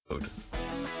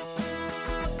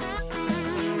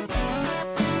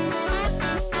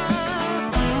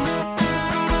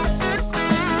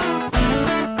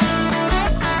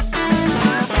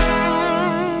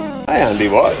Andy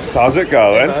Watts. How's it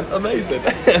going? Hey man, amazing.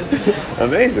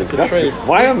 Amazing. It's a That's treat.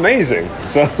 why amazing.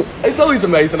 So it's always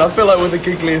amazing. I feel like we're the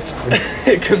giggliest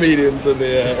comedians in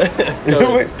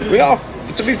the. we are.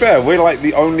 To be fair, we're like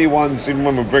the only ones, even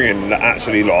when we're bringing, that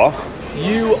actually laugh.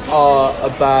 You are a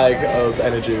bag of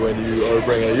energy when you are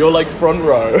bringing it. You're like front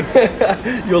row.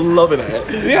 You're loving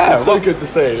it. Yeah, it's so good to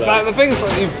see. Like the thing is,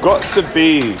 like, you've got to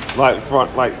be like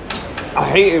front. Like, I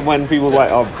hate it when people like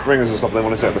bringers or something. They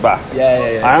want to sit at the back.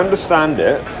 Yeah. I understand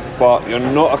it, but you're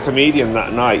not a comedian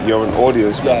that night. You're an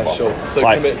audience member. Yeah, sure. So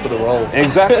like, commit to the role.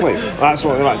 Exactly. That's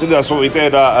what we like to do. That's what we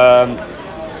did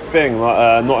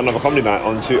not another comedy night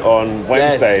on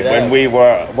Wednesday, when we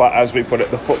were, well, as we put it,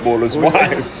 the footballers'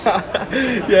 wives.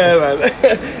 Yeah, man.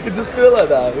 It just feel like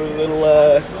that. We're a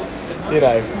little, we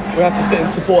have to sit and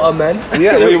support our men.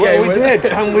 Yeah, we did,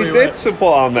 and we did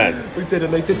support our men. We did,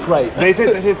 and they did great. They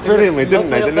did brilliantly, didn't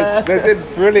they? They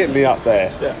did brilliantly up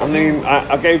there. Yeah. I mean,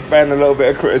 I gave Ben a little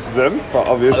bit of criticism, but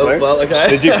obviously. Oh, well, okay.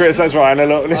 Did you criticise Ryan a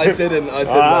little? I didn't.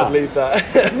 I'd leave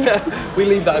that. We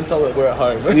leave that until we're at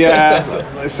home.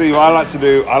 Yeah. See, me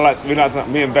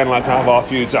and Ben like to have our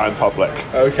feuds out in public.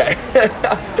 Okay.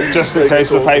 Just in case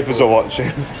the papers are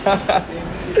watching.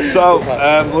 So,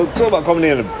 we'll talk about comedy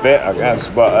in a bit, I guess,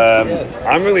 but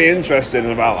I'm really interested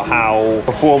in about how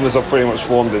performers are pretty much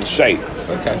formed and shaped.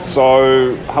 Okay.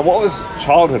 So, what was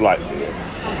childhood like for you?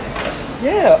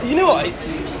 Yeah,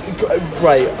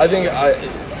 great. I think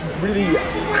really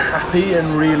happy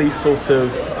and really sort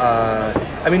of.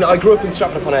 I grew up in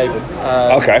Stratford Upon Avon.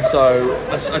 Okay. So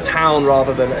a town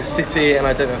rather than a city, and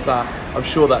I don't know if that. I'm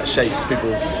sure that shapes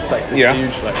people's perspectives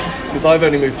hugely. Because I've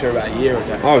only moved here about a year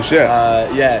ago. Oh shit.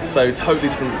 So totally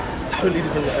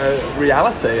different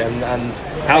reality and.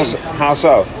 How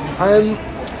so?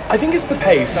 I think it's the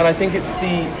pace, and I think it's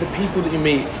the people that you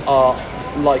meet are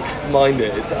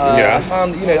like-minded. I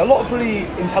found a lot of really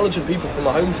intelligent people from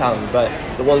my hometown, but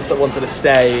the ones that wanted to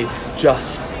stay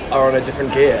just are on a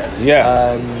different gear.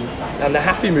 And they're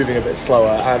happy moving a bit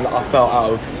slower, and I felt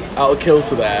out of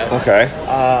kilter there. Okay.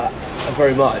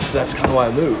 Very much. That's kind of why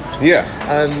I moved.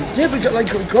 But like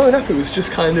growing up, it was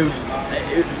just kind of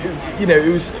it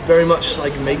was very much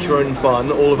like make your own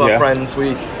fun. All of our friends,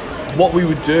 what we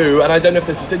would do, and I don't know if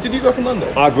this is. Did you grow up in London?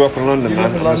 I grew up in London,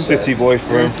 man. I'm a city boy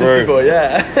through and through. City boy,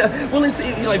 yeah. Well, it's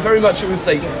very much. It was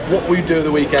like what we do at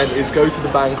the weekend is go to the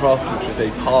Bancroft, which is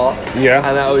a park. Yeah.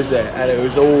 And that was it. And it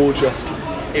was all just.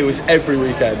 It was every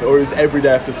weekend, or it was every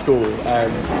day after school.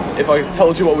 And if I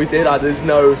told you what we did, there's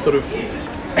no sort of.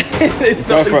 It's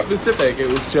nothing specific. It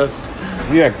was just.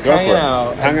 Yeah, go hanging for it.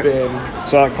 out and being.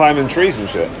 So like climbing trees and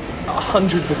shit.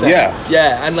 100%.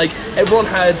 Yeah, and like everyone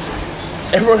had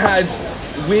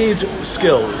weird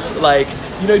skills, like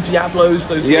Diablos,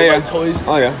 those sort of like toys.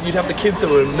 Oh yeah. You'd have the kids that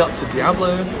were nuts at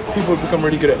Diablo. People would become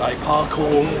really good at like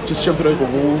parkour, just jumping over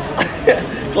walls,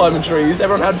 climbing trees.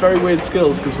 Everyone had very weird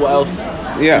skills because what else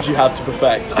did you have to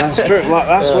perfect? That's true. Like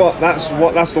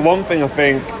that's the one thing I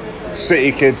think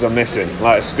city kids are missing.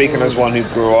 Like speaking as one who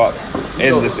grew up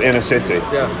in this inner city,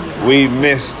 we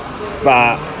missed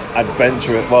that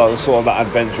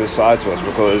adventurous side to us,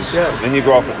 because when you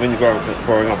grow up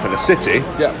growing up in a city,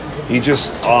 you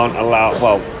just aren't allowed.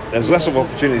 Well, there's less of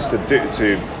opportunities to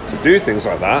do things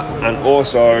like that, and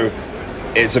also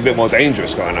it's a bit more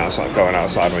dangerous going outside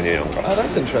when you're younger. Oh,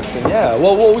 that's interesting. Yeah.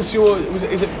 Well, what was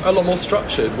is it a lot more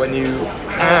structured when you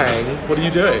hang? What are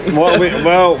you doing?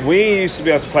 We used to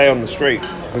be able to play on the street,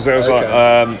 because there was like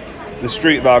the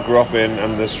street that I grew up in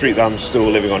and the street that I'm still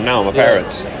living on now. My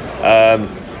parents.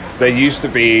 There used to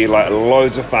be like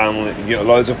loads of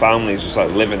families just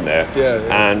like living there,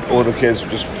 and all the kids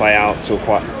would just play out till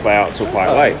quite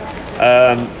late.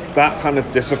 That kind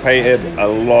of dissipated a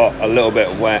little bit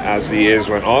as the years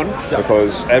went on,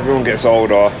 because everyone gets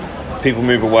older, people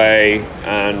move away,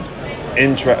 and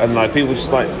like people just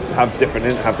like have different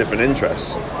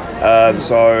interests.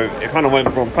 So it kind of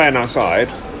went from playing outside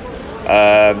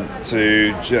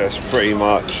to just pretty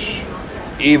much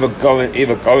either going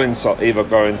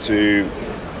to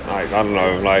like, I don't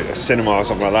know, like a cinema or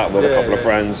something like that with a couple of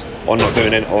friends, or not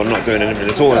doing anything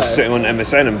at all, and sitting on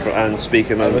MSN and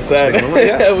speaking on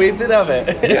MSN. We did have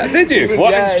it. Yeah, did you?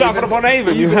 What, in Stratford Upon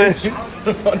Avon? You had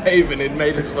Stratford Upon Avon, it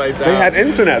made its way down. They had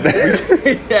internet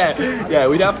there.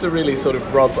 We'd have to really sort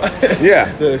of rub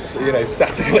this,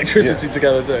 static electricity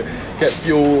together to get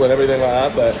fuel and everything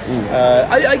like that. But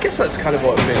I guess that's kind of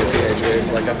what being a teenager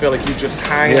is. Like, I feel like you just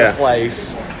hang in a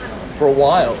place for a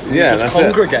while. You just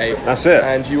congregate. That's it.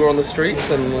 And you were on the streets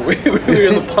and we were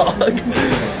in the park.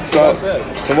 So that's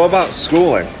it. So what about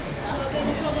schooling?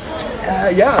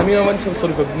 I went to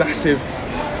sort of a massive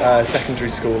secondary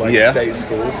school, like Yeah. state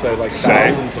school, so like Same.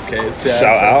 thousands of kids. Yeah,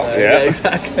 Shout out, yeah.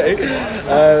 exactly.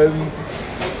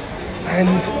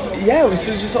 And yeah, we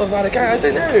sort of just sort of had a gang. I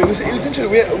don't know. It was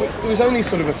interesting. It was only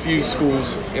sort of a few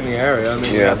schools in the area. I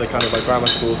mean, we had the kind of like grammar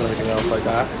schools and everything else like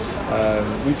that.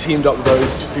 We teamed up with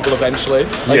those people eventually,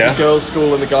 like the girls'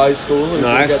 school and the guys' school, and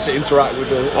nice. we get to interact with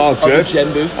the other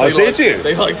genders. Did you?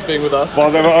 They liked being with us.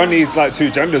 Well, there were only like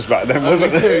 2 genders back then,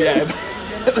 wasn't there? Only 2, yeah.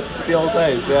 The old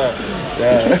days, yeah.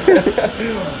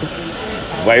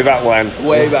 Way back when. I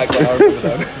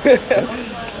remember them.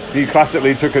 You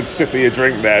classically took a sip of your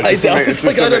drink there. I don't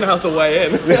know how to weigh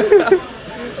in.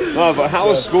 No, but how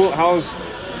was school?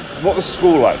 What was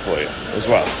school like for you as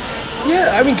well?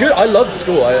 Yeah, I mean, good. I loved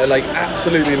school. I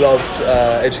absolutely loved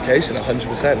education.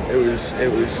 100%. It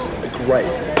was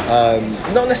great.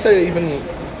 Not necessarily even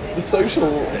the social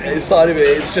side of it.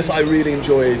 It's just I really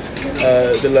enjoyed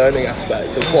the learning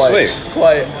aspect. So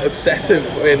quite obsessive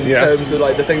in terms of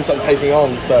like the things I'm taking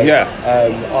on. So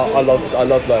I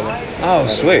love learning. Oh,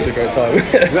 sweet! It's a great time.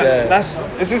 That's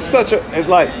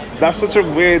such a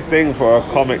weird thing for a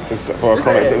comic to say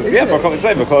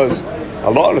because a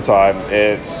lot of the time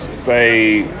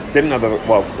they didn't have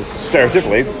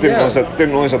stereotypically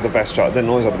didn't always have the best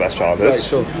childhoods, right,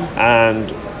 sure.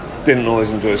 and didn't always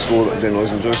enjoy school that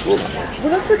much. Well,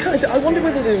 that's the kind of I wonder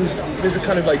whether there's a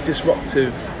kind of like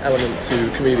disruptive element to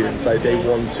comedians. Like they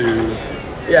want to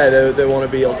they want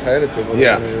to be alternative, or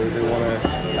they want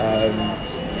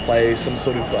to play some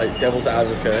sort of like devil's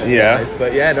advocate.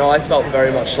 But I felt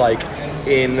very much like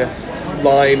in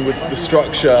line with the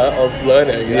structure of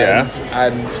learning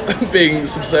and being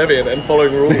subservient and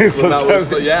following rules. And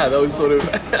that was sort of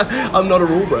I'm not a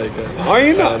rule breaker. Are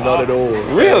you not? Not at all.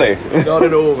 Really? Not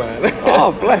at all, man.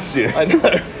 Oh, bless you. I know.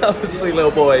 I'm a sweet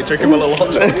little boy drinking my little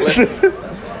hot chocolate.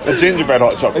 A gingerbread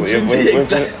hot chocolate. We're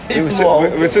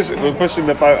pushing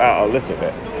the boat out a little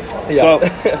bit. Yeah.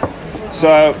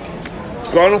 So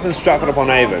growing up in Stratford Upon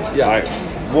Avon,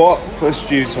 what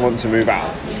pushed you to want to move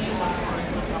out?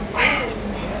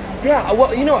 Yeah,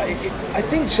 well, I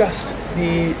think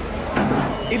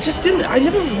I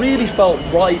never really felt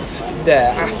right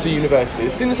there after university.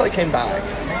 As soon as I came back,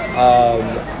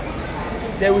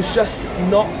 there was just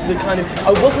not the kind of,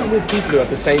 I wasn't with people who had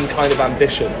the same kind of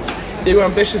ambitions. They were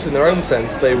ambitious in their own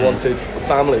sense. They wanted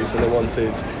families and they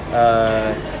wanted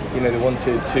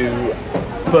to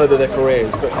further their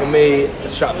careers. But for me,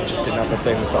 Stratford just didn't have the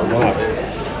things that I wanted.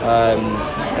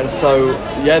 And so,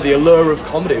 the allure of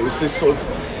comedy was this sort of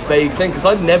vague thing, because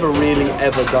I'd never really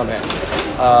ever done it.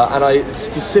 And I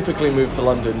specifically moved to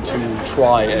London to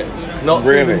try it. Not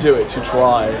to even do it, to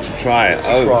try. To try it.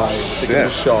 To give it a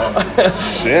shot.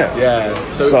 Shit. Yeah.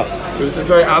 So it was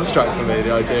very abstract for me,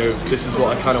 the idea of this is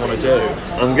what I kind of want to do.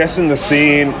 I'm guessing the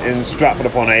scene in Stratford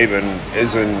Upon Avon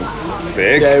isn't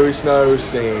big. There is no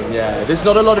scene, There's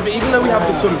not a lot of, even though we have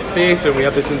this sort of theatre and we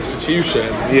have this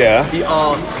institution, the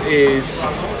arts is...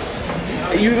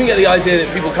 You even get the idea that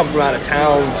people come from out of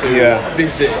town to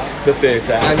visit the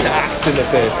theatre and to act in the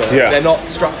theatre. Yeah. They're not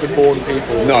Stratford-born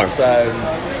people. No. It's,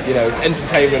 it's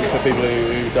entertainment for people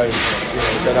who don't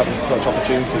have as much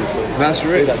opportunities. That's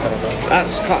really that kind of thing.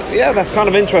 That's kind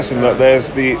of interesting that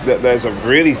there's a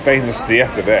really famous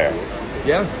theatre there.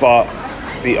 Yeah. But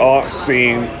the art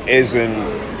scene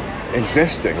isn't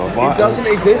existing or vital. It doesn't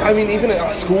exist. I mean, even at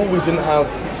our school, we didn't have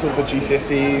sort of a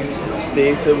GCSE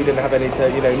theatre. We didn't have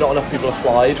anything. Not enough people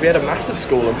applied. We had a massive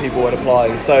school and people weren't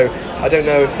applying. So I don't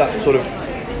know if that's sort of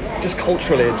just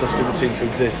culturally it just didn't seem to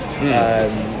exist.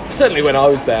 Certainly when I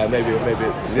was there, maybe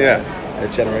it's a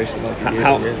generation like a year.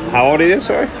 How old are you?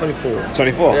 Sorry. 24.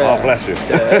 24. Yeah. Oh, bless you.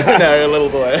 Yeah. No, a little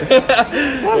boy.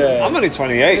 I'm only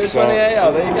 28. You're 28.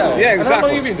 Oh, there you go. Yeah, exactly. And how long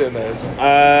have you been doing this?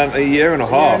 A year and a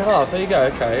half. There you go.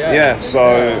 Okay. Yeah. Yeah.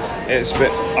 So I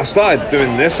started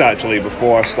doing this actually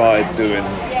before I started doing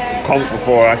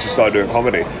started doing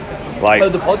comedy. Like,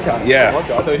 the podcast. Yeah. I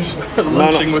thought you were just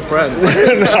lunching with friends.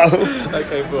 No.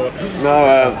 Okay, cool.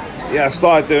 No. I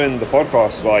started doing the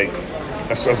podcast like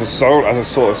as a sort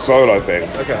of solo thing.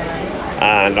 Okay.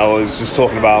 And I was just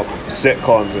talking about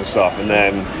sitcoms and stuff, and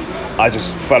then I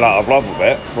just fell out of love with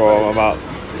it for about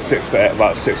 6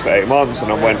 to 8 months, and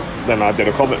then I did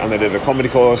a comedy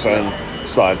course and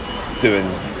started doing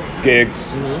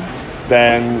gigs.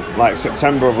 Then like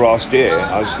September of last year,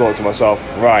 I just thought to myself,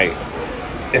 right,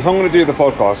 if I'm going to do the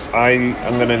podcast, I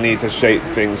am going to need to shape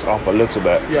things up a little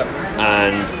bit. Yeah.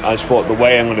 And I just thought the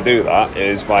way I'm going to do that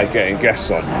is by getting guests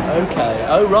on. Okay.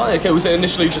 Oh right. Okay. Was it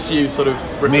initially just you sort of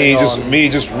me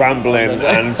just rambling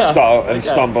and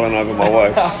stumbling over my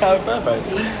words? Perfect.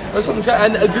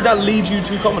 And did that lead you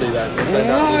to comedy then?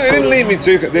 No, it didn't lead me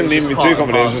to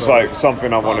comedy. It was just like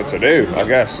something I wanted to do, I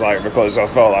guess, like because I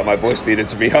felt like my voice needed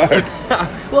to be heard.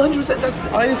 Well,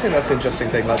 100%. I just think that's an interesting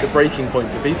thing, like the breaking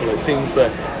point for people. It seems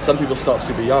that some people start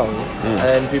super young,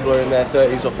 and people are in their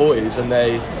 30s or 40s, and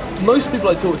most people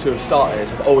I talk to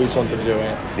have always wanted to do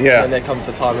it. Yeah. And there comes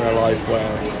a time in their life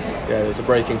where there's a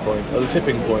breaking point, or the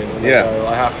tipping point, and they go,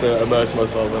 I have to immerse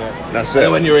myself in it. That's it.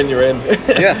 And when you're in, you're in.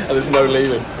 Yeah. And there's no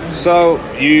leaving. So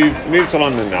you've moved to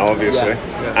London now, obviously,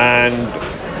 and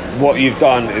what you've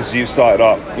done is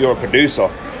you're a producer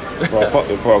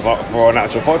for an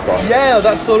actual podcast. Yeah,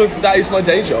 that is my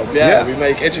day job. Yeah, we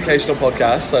make educational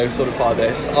podcasts, so sort of part of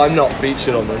this. I'm not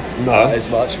featured on them as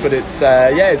much, but it's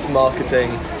marketing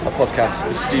a podcast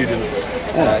for students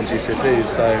and GCSEs.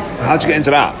 So how'd you get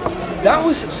into that? That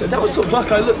was sort of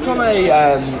luck. I looked on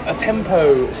a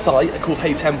tempo site called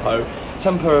Hey Tempo,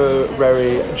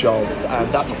 temporary jobs,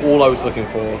 and that's all I was looking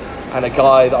for. And a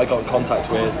guy that I got in contact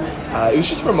with, it was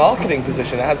just for a marketing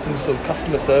position. It had some sort of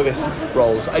customer service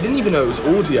roles. I didn't even know it was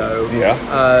audio. Yeah.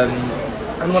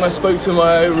 And when I spoke to him,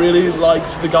 I really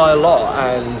liked the guy a lot,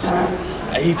 and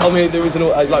he told me there was an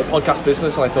podcast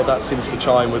business, and I thought that seems to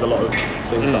chime with a lot of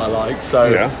things that I like. So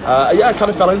I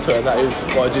kind of fell into it, and that is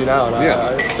what I do now, and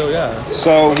I still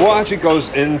So what actually goes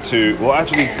into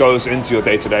your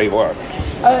day-to-day work?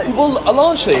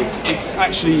 Largely it's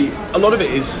actually, a lot of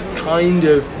it is kind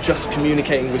of just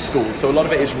communicating with schools. So a lot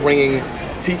of it is ringing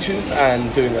teachers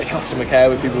and doing like customer care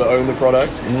with people that own the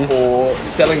product, or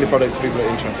selling the product to people that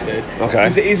are interested. Okay.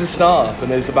 Because it is a startup,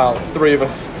 and there's about 4 of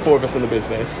us in the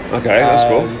business. Okay, that's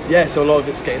cool. Yeah, so a lot of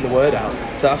it's getting the word out.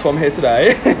 So that's why I'm here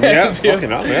today. Yeah, fucking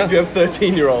hell, yeah. If you have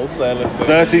 13-year-olds listening.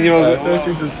 13-year-olds?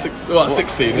 13 to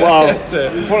 16.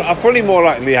 Well, I probably more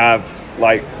likely have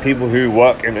like people who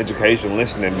work in education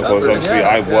listening, because obviously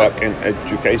I work in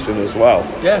education as well.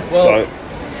 Yeah, well, so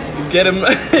get them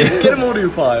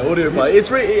AudioPie.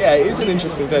 It's really, it is an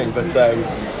interesting thing, but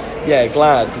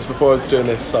glad, because before I was doing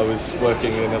this, I was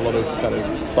working in a lot of kind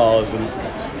of bars and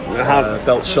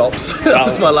belt shops. That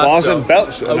was my last bars job. and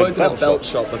belt shops. I worked in a belt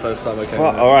shop the first time I came.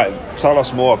 All right, tell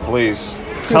us more, please.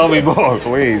 Tell me more,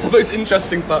 please. It's the most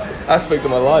interesting aspect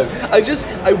of my life.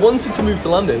 I wanted to move to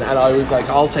London, and I was like,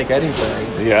 I'll take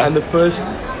anything. Yeah. And the first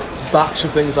batch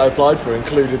of things I applied for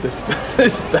included this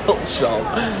belt shop.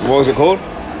 What was it called?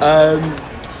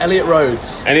 Elliot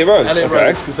Rhodes. Okay.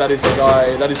 Because that is the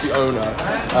guy, that is the owner.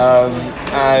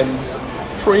 And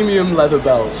premium leather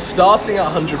belts, starting at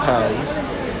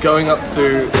 £100, going up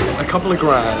to a couple of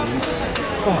grand.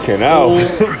 Fucking hell.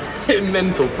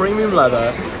 Mental. Premium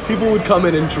leather. People would come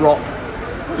in and drop,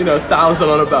 1,000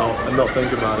 on a belt and not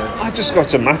think about it. I just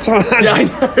got a matter. Yeah, I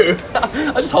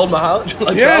know. I just hold my hand,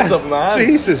 trousers up in my hand.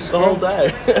 Jesus. The whole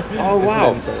day. Oh,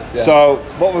 wow. Yeah. So,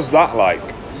 what was that like?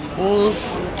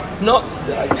 Not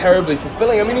terribly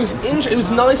fulfilling. I mean, it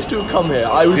was nice to have come here.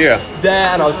 I was there,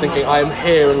 and I was thinking, I am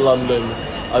here in London.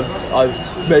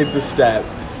 I've made the step.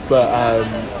 But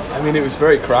it was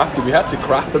very crafty. We had to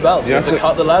craft the belts. We had to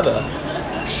cut the leather.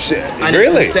 Shit, and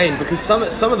really? It's insane, because some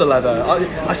of the leather,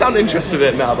 I sound interested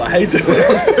in it now, but I hated what I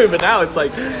was doing. But now it's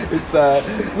like,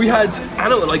 we had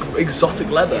exotic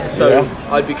leather. So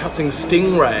I'd be cutting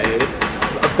stingray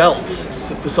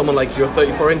belts for someone like, you're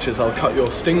 34 inches, I'll cut your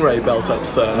stingray belt up,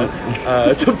 sir,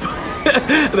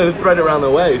 and then thread it around the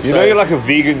waist. You're like a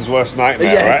vegan's worst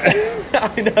nightmare, right?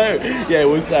 I know. Yeah, it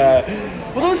was. Well,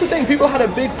 that was the thing. People had a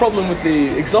big problem with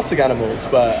the exotic animals,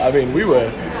 but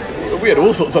we had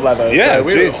all sorts of leather. Yeah, so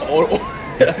we were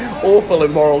awful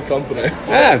immoral company.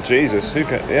 Yeah, Jesus.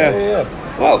 Yeah.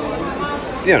 Well,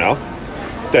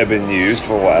 they've been used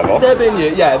for whatever.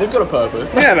 They've got a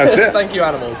purpose. Yeah, that's it. Thank you,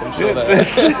 animals. I'm sure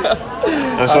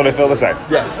I'm sure they feel the same.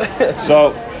 Yes.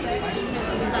 So,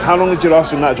 how long did you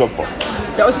last in that job for?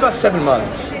 That was about 7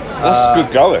 months. That's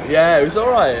good going. Yeah, it was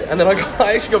all right. And then I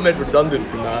actually got made redundant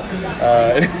from that.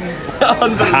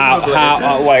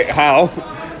 Unbelievably. How?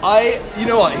 You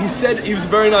know what? He said, he was a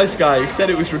very nice guy. He said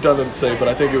it was redundancy, but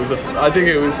I think it was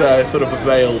sort of a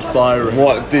veiled firing.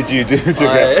 What did you do to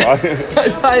get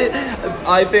fired?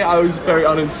 I think I was very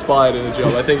uninspired in the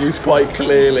job. I think he was quite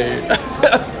clearly.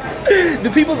 The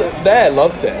people there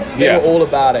loved it. They were all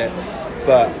about it.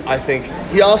 But I think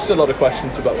he asked a lot of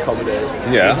questions about comedy.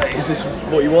 Yeah. He was like, is this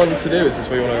what you want to do? Is this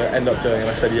what you want to end up doing? And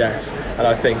I said yes. And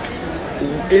I think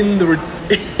in the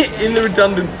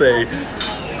redundancy,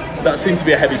 that seemed to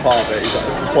be a heavy part of it. He's like,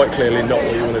 this is quite clearly not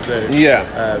what you want to do.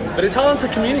 Yeah. But it's hard to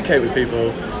communicate with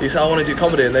people. You say, I want to do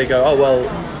comedy, and they go, oh, well,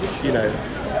 you know,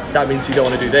 that means you don't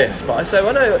want to do this. But I say,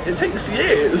 well, no, it takes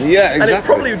years. Yeah, exactly. And it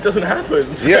probably doesn't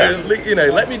happen. So, you know,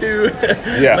 let me do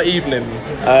my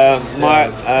evenings. My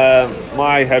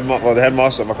the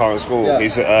headmaster at my current school, he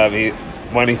said,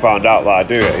 when he found out that I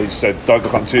do it, he said, don't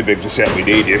become too big just yet, we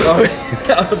need you.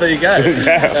 Oh, there you go.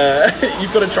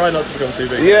 You've got to try not to become too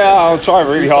big. Yeah, I'll try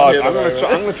really hard. I'm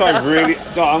gonna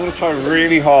try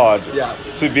really hard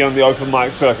to be on the open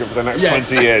mic circuit for the next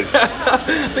 20 years. I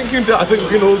think we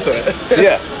can all do it.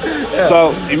 Yeah.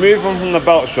 So you move on from the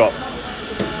belt shop.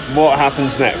 What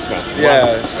happens next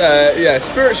then?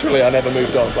 Spiritually I never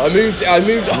moved on, but I moved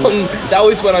on. That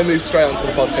was when I moved straight onto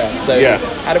the podcast. So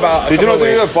had about didn't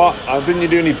you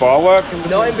do any bar work in between?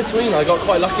 No, in between. I got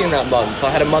quite lucky in that month. I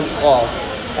had a month off,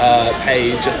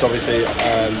 paid, just obviously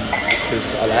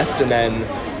because I left, and then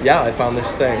I found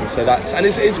this thing. So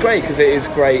it's great because it is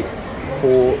great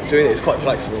for doing it. It's quite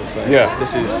flexible. So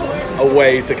this is a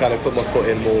way to kind of put my foot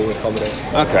in more with comedy.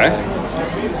 Okay.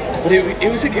 But it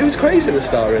was crazy at the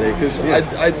start, really, because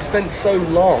I'd spent so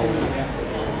long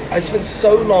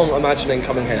imagining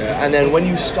coming here, and then when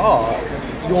you start,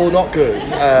 you're not good.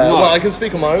 Well, I can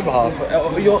speak on my own behalf.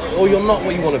 You're not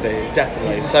what you want to be,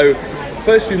 definitely. So,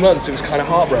 first few months it was kind of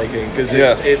heartbreaking because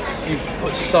it's you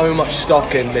put so much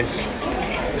stock in this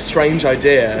strange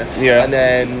idea, and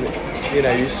then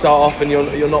you start off and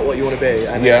you're not what you want to be,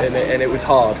 and it was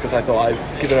hard because I thought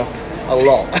I've given up a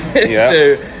lot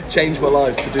to change my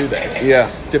life to do this.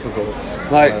 Difficult.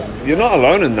 You're not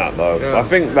alone in that though. I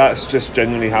think that's just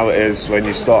genuinely how it is when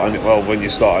you start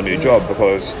a new job,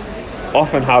 because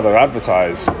often how they're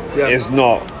advertised is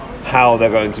not how they're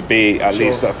going to be, at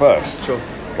least at first. Sure.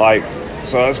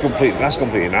 So that's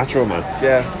completely natural, man.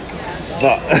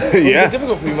 But it was a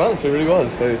difficult few months, it really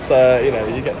was, but it's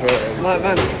you get through it.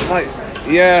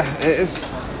 It is.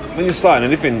 When you're starting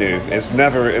anything new, it's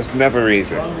never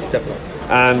easy. Definitely.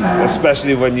 And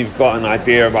especially when you've got an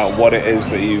idea about what it is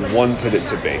that you wanted it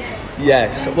to be.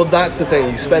 Yes, well that's the thing,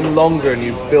 you spend longer and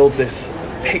you build this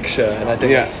picture, and I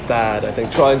think it's bad. I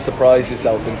think try and surprise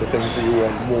yourself into things that you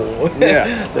want more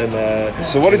than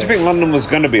So what did you think London was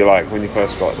going to be like when you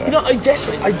first got there? I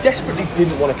desperately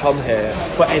didn't want to come here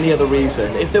for any other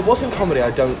reason. If there wasn't comedy,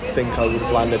 I don't think I would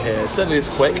have landed here. It certainly is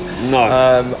quick.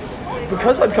 No.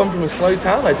 Because I'd come from a slow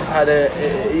town, I just had a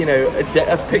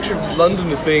picture of London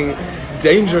as being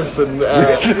dangerous and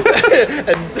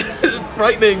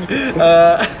frightening,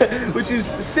 which is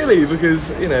silly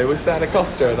because we're sat at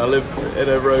Costa and I live in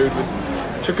a road with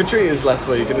trick-or-treaters last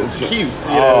week, and it's cute.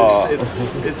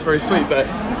 It's very sweet, but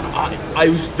I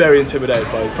was very intimidated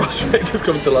by the prospect of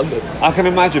coming to London. I can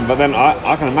imagine,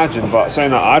 but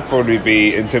saying that, I'd probably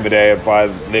be intimidated by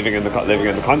living in the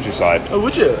countryside. Oh,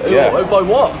 would you? Yeah. By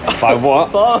what? By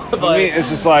what? By me, it's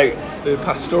just like the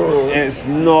pastoral. It's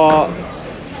not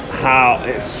how.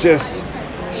 It's just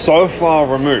so far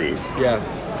removed.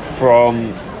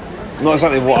 From. Not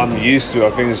exactly what I'm used to. I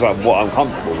think it's like what I'm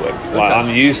comfortable with. Like I'm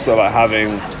used to like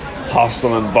having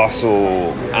hustle and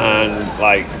bustle and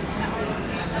like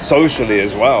socially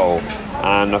as well.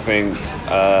 And I think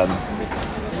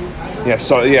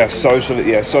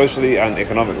socially and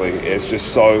economically, it's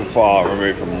just so far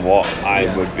removed from what I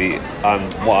would be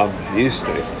what I'm used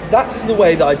to. That's the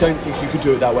way that I don't think you could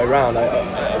do it that way around.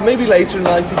 Maybe later in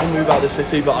life people move out of the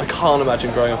city, but I can't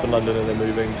imagine growing up in London and then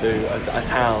moving to a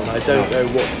town. I don't know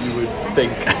what you would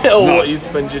think or what you'd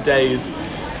spend your days.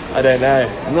 I don't know.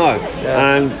 No.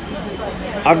 And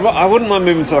I wouldn't mind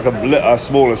moving to like a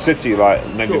smaller city, like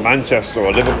maybe Manchester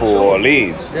or Liverpool or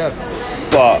Leeds.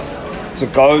 But to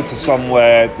go to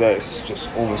somewhere that's just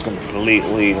almost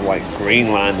completely like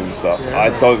Greenland and stuff, I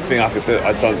don't think I could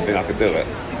do it.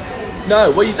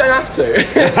 No, well, you don't have to.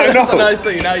 I know. That's a nice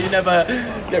thing. Now you never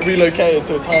get relocated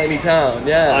to a tiny town.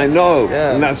 I know,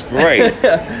 and that's great.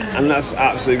 And that's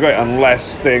absolutely great,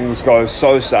 unless things go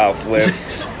so south with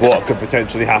what could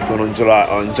potentially happen on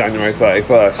January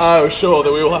 31st. Oh, sure,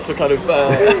 that we all have to kind of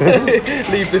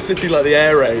leave the city like the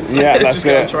air raids. Yeah, that's just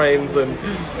get on trains and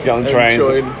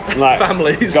join like,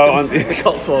 families go on the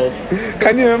Cotswolds.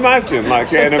 Can you imagine like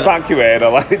getting evacuated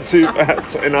at like in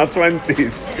our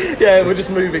 20s? Yeah, we're just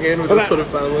moving in with this sort of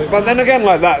family. But then again,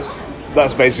 like that's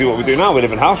basically what we do now. We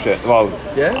live in house share. Well,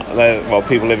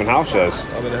 people live in house shares.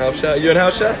 I'm in a house share. Are you in a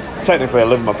house share? Technically, I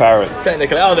live with my parents.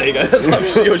 Technically, oh, there you go. That's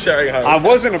how you're sharing a home. I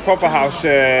was in a proper house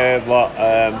share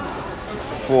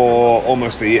for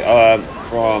almost a year,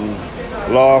 from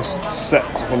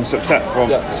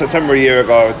September a year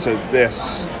ago to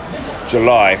this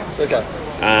July. Okay.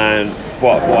 And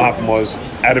what happened was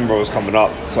Edinburgh was coming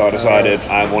up, so I decided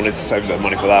I wanted to save a bit of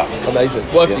money for that. Amazing.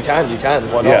 Well, if you can.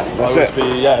 Why not? Yeah, that's it.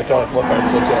 Kind of my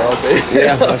parents look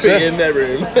here. I'll be in their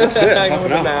room. That's it. Hang on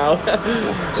with them now.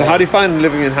 So how do you find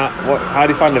living in house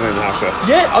share?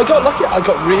 Yeah, I got lucky. I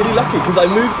got really lucky because I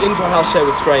moved into a house share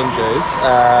with strangers.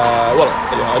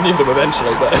 I knew them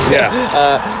eventually, but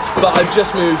but I've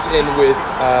just moved in with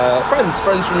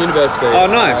friends from university. Oh,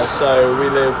 nice. So we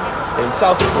live in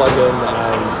South London,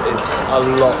 and it's a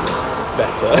lot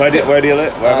better. Where do you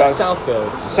live?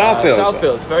 Southfields.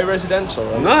 Southfields, very residential.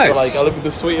 And nice. I live with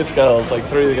the sweetest girls, 3 of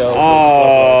the girls.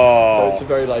 Oh. So it's a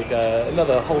very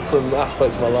another wholesome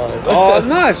aspect of my life. Oh,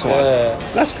 nice one.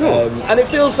 Yeah. That's cool. And it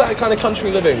feels that kind of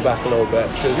country living back a little bit.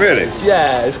 Really?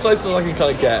 As close as I can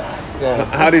kind of get. Yeah.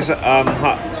 How do you?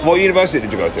 What university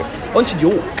did you go to? I went to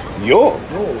York. York.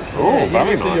 Very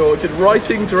nice. York. Did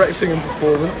writing, directing, and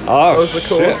performance. Oh, that was the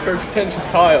course. Very pretentious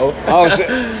title. Oh shit.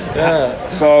 Yeah.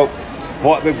 So,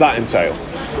 what did that entail?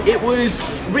 It was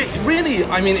really.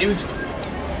 I mean, it was.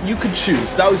 You could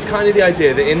choose. That was kind of the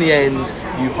idea, that in the end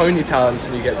you hone your talents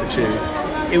and you get to choose.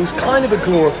 It was kind of a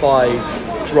glorified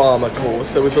drama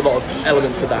course. There was a lot of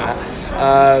elements of that.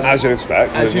 As you'd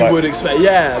expect. As you would expect,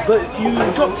 yeah. But you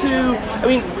got to... I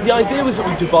mean, the idea was that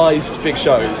we devised big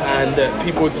shows and that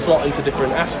people would slot into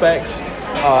different aspects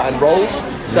and roles.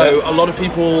 So a lot of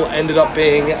people ended up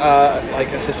being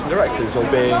assistant directors or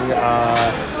being...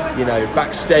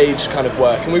 backstage kind of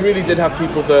work, and we really did have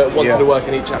people that wanted to work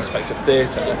in each aspect of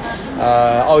theatre.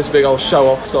 I was a big old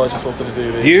show-off, so I just wanted to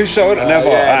do the... You showed it? Never,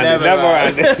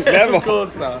 Andy. Of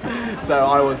course not. So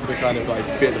I wanted to kind of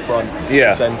be at the front,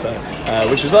 centre,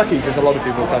 which was lucky because a lot of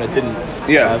people kind of didn't.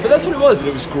 Yeah. But that's what it was, and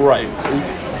it was great. It was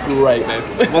great, man.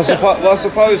 I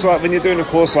suppose when you're doing a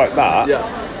course like that,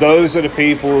 those are the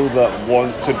people that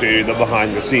want to do the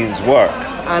behind-the-scenes work.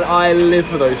 And I live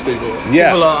for those people.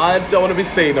 Yeah. People I don't want to be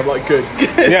seen. I'm like, good.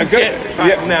 Yeah, good. Get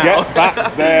back now. Get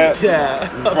back there.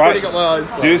 I've already got my eyes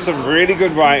closed. Do some really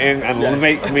good writing and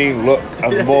make me look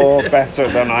more better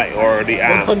than I already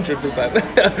am. 100%.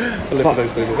 I live for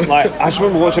those people. I just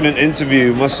remember watching an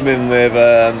interview. Must have been with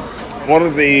one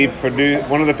of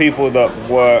the people that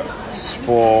works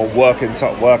for Working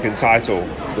Title,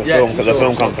 the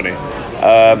film company.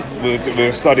 We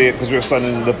were studying because we were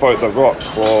studying The Boat That Rocked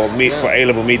for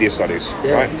A-level media studies,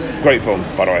 right? Great film,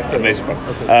 by the way, amazing film.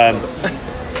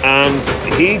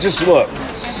 And he just looked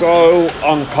so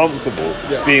uncomfortable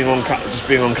being on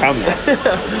camera,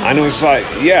 and it was like,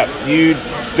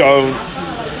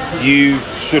 you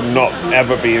should not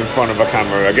ever be in front of a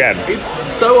camera again. It's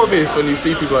so obvious when you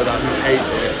see people like that who hate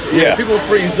it. People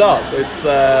freeze up. It's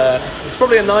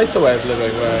probably a nicer way of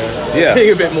living, where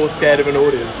being a bit more scared of an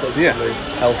audience. That's probably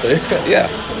healthy.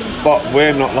 But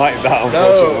we're not like that,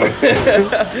 unfortunately.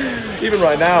 No. Even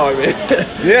right now, I mean.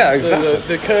 Yeah, exactly.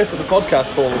 The curse of the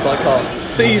podcast form is I can't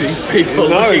see these people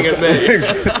looking at me.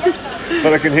 Exactly.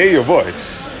 But I can hear your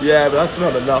voice. Yeah, but that's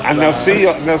not enough. And they'll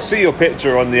see your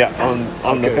picture on the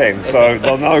thing, so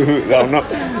they'll know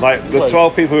the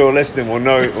 12 people who are listening will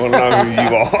know who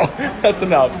you are. That's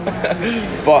enough.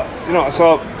 But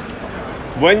so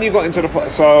when you got into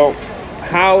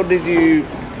how did you?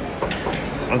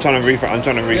 I'm trying to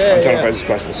phrase this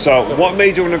question. So, what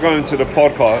made you want to go into the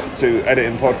podcast, to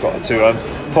editing podcast, to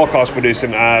podcast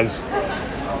producing as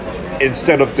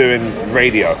instead of doing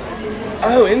radio?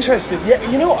 Oh, interesting. Yeah,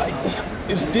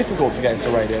 it was difficult to get into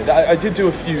radio. I did do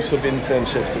a few sort of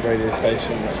internships at radio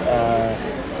stations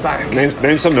back.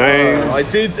 Name some names. I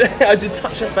did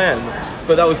Touch FM,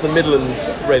 but that was the Midlands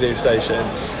radio station.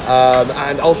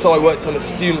 And also I worked on a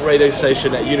student radio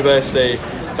station at university,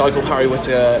 a guy called Harry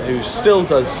Whittaker, who still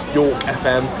does York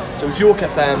FM. So it was York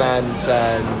FM and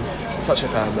Touch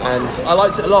FM, and I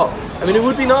liked it a lot. I mean, it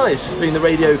would be nice being the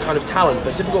radio kind of talent,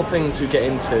 but difficult thing to get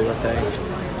into, I think.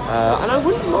 And I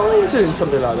wouldn't mind doing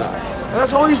something like that. And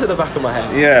that's always at the back of my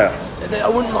head. Yeah. I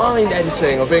wouldn't mind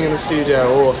editing or being in the studio,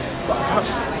 or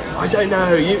perhaps, I don't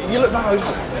know, you look back,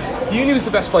 uni was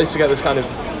the best place to get this kind of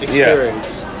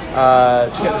experience,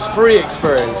 to get this free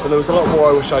experience, and there was a lot more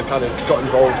I wish I'd kind of got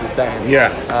involved with then.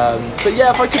 But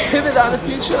if I could pivot that in the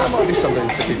future, that might be something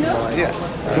to keep in mind.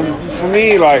 For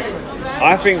me,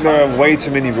 I think there are way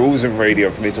too many rules in radio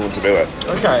for me to want to do it.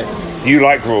 Okay. You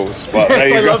like rules, but yes, there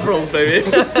you I go. love rules, baby.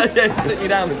 Sit you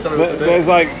down and tell me what to do.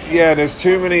 There's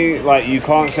too many, you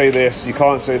can't say this, you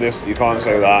can't say this, you can't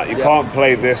say that. You can't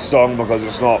play this song because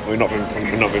we're not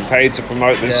been paid to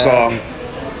promote this song.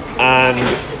 And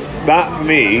that for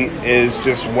me is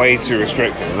just way too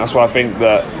restricting. And that's why I think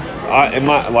that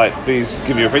please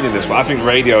give me your opinion on this, but I think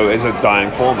radio is a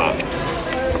dying format.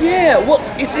 Yeah, well,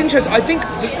 it's interesting. I think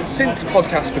since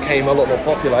podcasts became a lot more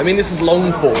popular, I mean, this is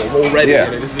long form already. Yeah.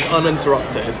 You know, this is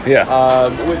uninterrupted. Yeah.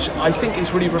 Which I think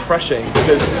is really refreshing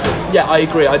because, yeah, I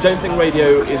agree. I don't think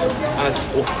radio is as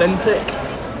authentic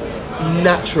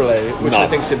naturally, which I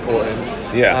think is important.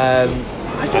 Yeah.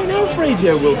 I don't know if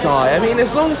radio will die. I mean,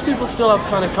 as long as people still have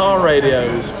kind of car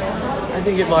radios, I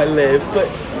think it might live. But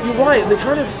you're right, the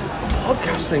kind of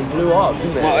podcasting blew up,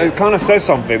 didn't it? Well, it kind of says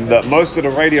something that most of the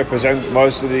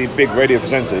big radio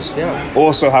presenters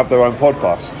also have their own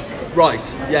podcasts. Right.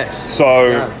 Yes.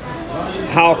 So,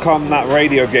 how come that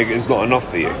radio gig is not enough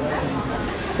for you?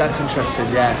 That's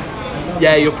interesting.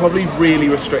 Yeah, you're probably really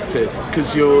restricted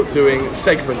because you're doing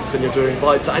segments and you're doing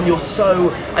bites, and you're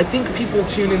so. I think people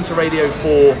tune into radio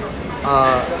for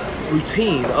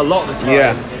routine a lot of the time.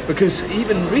 Yeah. Because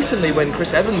even recently, when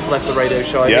Chris Evans left the radio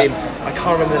show, I mean, I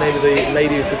can't remember the name of the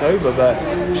lady who took over, but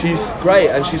she's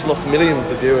great and she's lost millions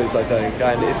of viewers, I think.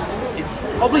 And it's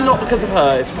probably not because of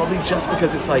her. It's probably just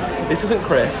because it's like, this isn't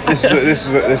Chris. This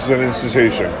is an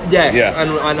institution. Yes. Yeah.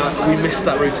 And we miss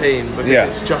that routine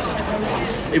because it's just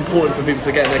important for people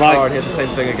to get in their car and hear the same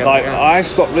thing again. Like, and again. I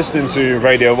stopped listening to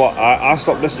radio. I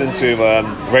stopped listening to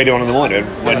Radio 1 in the morning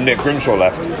when Nick Grimshaw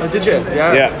left. Oh, did you?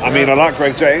 Yeah. Yeah. I mean, I like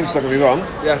Greg James. Don't get me wrong.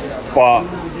 Yeah. But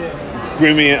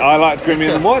I liked Grimmy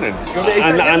in the morning,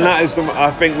 and that is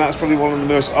I think that's probably one of the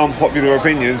most unpopular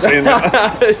opinions in.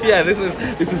 Yeah, this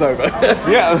is over.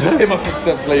 Yeah. Just hear my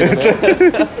footsteps leaving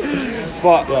it.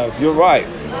 But you're right.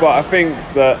 But I think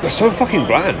that they're so fucking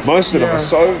bland. Most of them are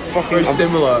so fucking very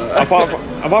similar.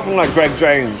 Apart from like Greg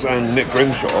James and Nick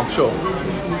Grimshaw, sure,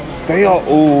 they are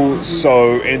all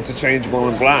so interchangeable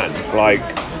and bland. Like,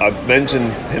 I've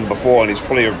mentioned him before, and he's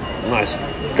probably a nice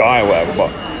guy or whatever,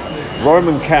 but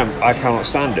Roman Kemp, I cannot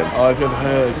stand him. Oh, I've never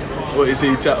heard. What is he?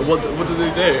 What does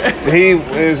he do? He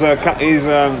is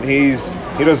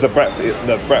he does the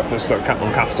breakfast on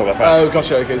Capital FM. Oh,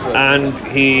 gotcha. Okay, so. And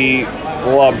he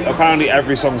loved. Apparently,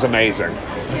 every song's amazing.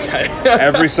 Okay.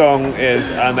 Every song is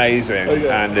amazing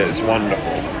and it's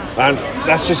wonderful. And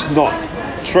that's just not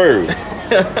true.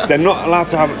 They're not allowed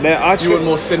to have. They're actually. You want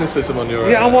more cynicism on your.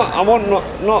 Yeah, I want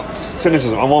not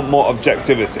cynicism. I want more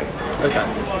objectivity. Okay.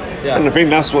 Yeah. And I think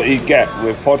that's what you get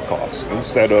with podcasts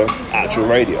instead of actual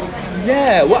radio.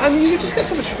 Yeah, well, I mean, you just get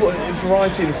so much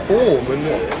variety in form, and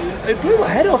it blew my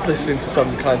head off listening to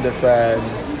some kind of,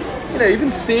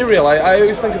 even Serial. I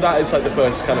always think of that as like the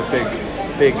first kind of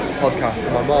big podcast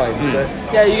in my mind. But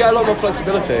yeah, you get a lot more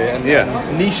flexibility and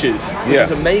niches, which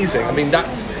is amazing. I mean,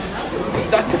 that's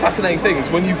the fascinating thing, is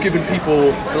when you've given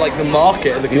people like the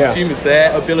market and the consumers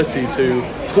their ability to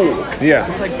talk. Yeah.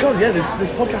 It's like, God,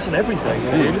 there's podcasts on everything.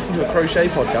 You listen to a crochet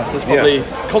podcast, there's probably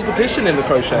competition in the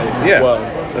crochet world.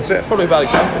 That's it. Probably a bad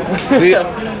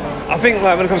example. I think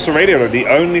like when it comes to radio, the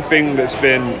only thing that's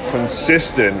been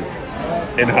consistent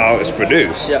in how it's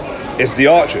produced is The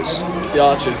Archers. The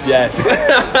Archers, yes.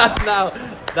 Now,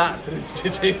 that's an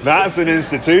institution. That's an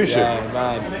institution. Yeah,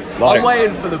 man. I'm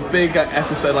waiting for the big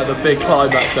episode, like the big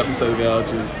climax episode of The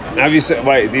Archers. Have you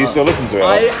do you still listen to it?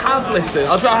 I have listened.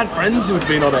 I had friends who had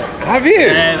been on it. Have you?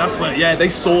 Yeah, that's where. Yeah, they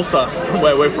source us from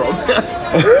where we're from.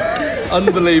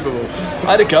 Unbelievable.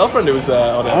 I had a girlfriend who was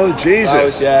on it. Oh,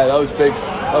 Jesus. That was big.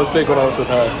 That was big when I was with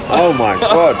her. Oh my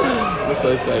God. Miss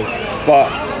those days. But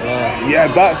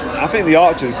I think The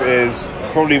Archers is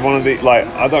probably one of the, like,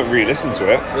 I don't really listen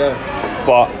to it. Yeah.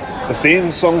 But the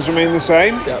theme songs remain the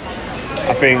same. Yeah.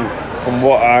 I think from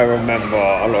what I remember,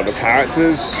 a lot of the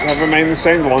characters have remained the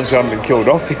same, the ones who haven't been killed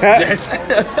off yet. Yes.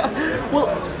 Well,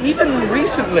 even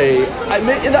recently, I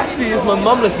mean, it actually is, my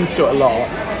mum listens to it a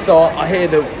lot, so I hear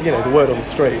the word on the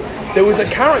street. There was a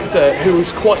character who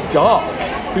was quite dark,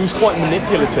 who was quite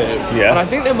manipulative, and I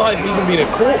think there might have even been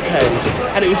a court case,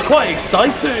 and it was quite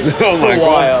exciting for a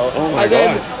while. Oh my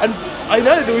God. And I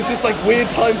know there was this like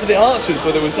weird time for The Archers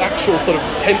where there was actual sort of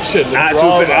tension and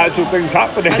actual things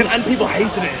happening, and people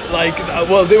hated it. Like,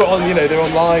 they were on, they were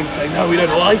online saying, no, we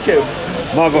don't like him.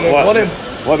 No, but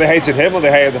well, they hated him, or they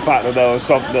hated the fact that there was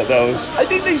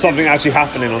something actually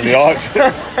happening on The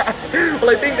Archers. Well,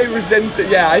 I think they resented.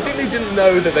 Yeah, I think they didn't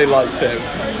know that they liked him.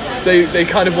 They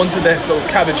kind of wanted their sort of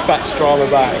Cabbage Patch drama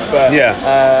back, but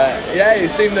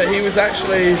it seemed that he was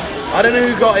actually, I don't know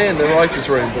who got in the writers'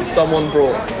 room, but someone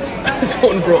brought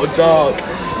a dark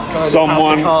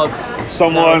someone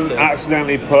narrative.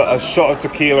 Accidentally put a shot of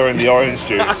tequila in the orange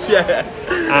juice. And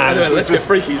anyway, let's get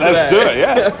freaky today. Let's do it.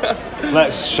 Yeah.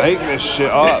 Let's shake this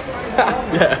shit up.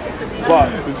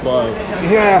 But it was wild.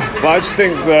 Yeah, but I just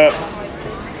think that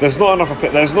there's not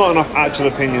enough actual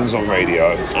opinions on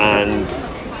radio, and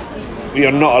we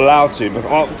are not allowed to.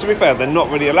 But to be fair, they're not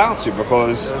really allowed to,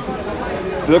 because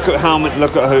look at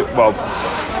who. Well,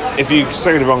 if you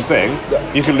say the wrong thing,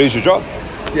 you can lose your job.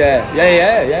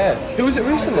 Yeah. Who was it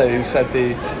recently who said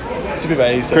the? To be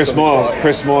fair, he said Chris Moyles.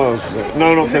 Chris Moyles was it?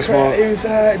 No, not Chris Moyles. It was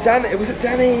Danny. Was it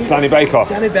Danny? Danny Baker.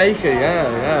 Danny Baker.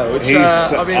 Yeah. Which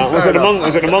was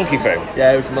it the monkey thing?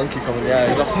 Yeah, it was a monkey comment. Yeah,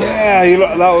 he lost it.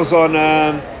 Yeah, that was on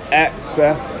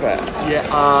XFM.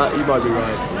 Yeah, you might be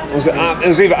right. Was it? It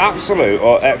was either Absolute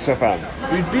or XFM.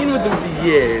 We've been with them for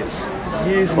years.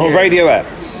 Or Radio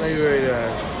X. Maybe Radio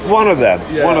X. One of them.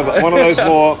 Yeah. One of those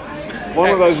more. One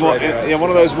of those more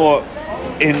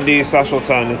indie /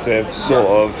 alternative sort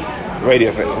of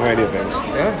radio things.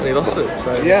 Yeah, and he lost it.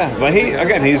 So yeah, but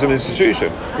he's an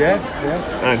institution. Yeah.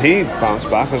 And he bounced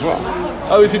back as well.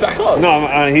 Oh, is he back on? No,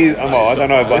 I don't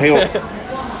know, but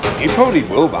he probably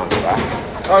will bounce back.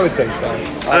 I would think so.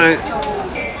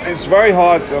 It's very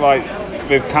hard to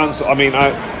with cancel. I mean,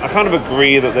 I kind of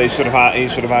agree that he should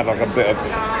have had like a bit of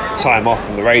time off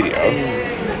from the radio,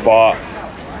 but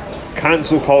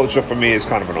cancel culture for me is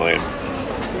kind of annoying.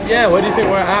 Yeah, where do you think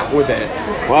we're at with it?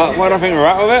 Well, where do I think we're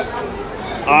at with it?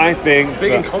 I think it's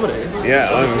big in comedy.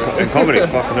 Yeah, in comedy,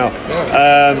 fucking hell.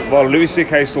 Yeah. Well, Louis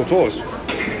C.K. still tours.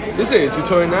 Is he? Is he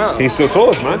touring now? He still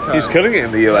tours, man. Okay. He's killing it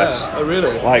in the US. Yeah. Oh,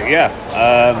 really? I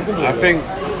think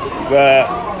that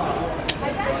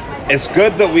it's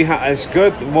good that it's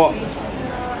good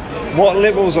what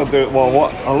liberals are doing. Well,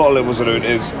 what a lot of liberals are doing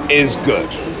is good.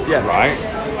 Yeah. Right.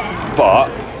 But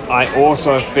I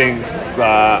also think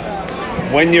that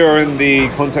when you're in the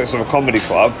context of a comedy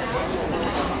club,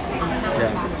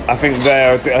 I think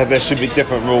there should be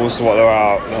different rules to what there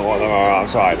are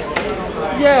outside.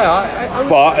 Yeah,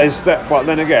 but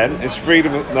then again, it's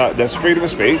freedom. There's freedom of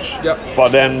speech. Yep. But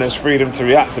then there's freedom to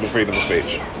react to the freedom of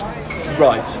speech.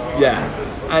 Right. Yeah.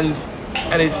 And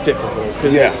it's difficult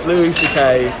because it's Louis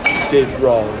C.K. did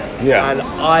wrong. Yeah. And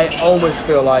I almost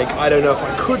feel like I don't know if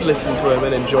I could listen to him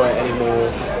and enjoy it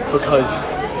anymore because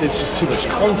there's just too much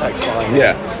context behind it.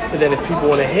 Yeah. But then if people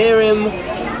want to hear him,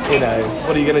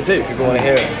 what are you going to do if people want to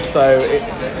hear him? So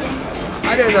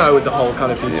I don't know with the whole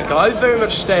kind of piece. Yeah. I very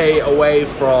much stay away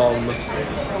from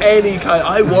any kind.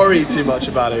 I worry too much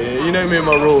about it. You know me and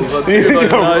my rules.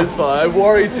 I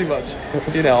worry too much.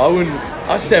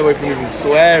 I stay away from even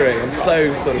swearing. I'm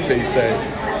so sort of PC.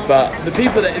 But the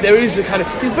people that there is a kind of,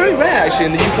 it's very rare actually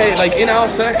in the UK, like in our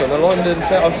circle, the London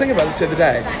circle. I was thinking about this the other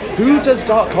day. Who does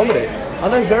dark comedy? I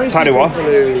know very few people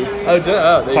who.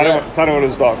 Tiny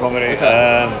does dark comedy.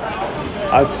 Okay.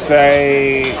 I'd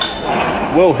say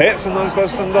Will Hitson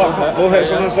does some dark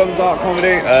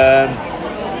comedy.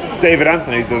 David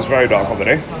Anthony does very dark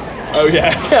comedy. Oh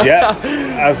yeah.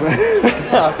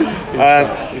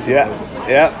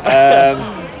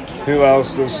 Who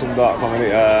else does some dark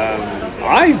comedy?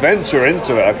 I venture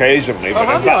into it occasionally, but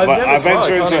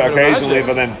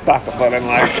then back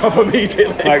up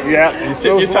immediately. You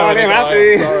still smiling,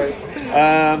 happy. Sorry.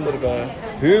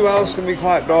 Who else can be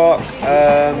quite dark?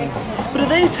 But are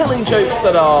they telling jokes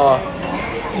that are,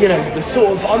 the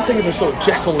sort of, I'm thinking the sort of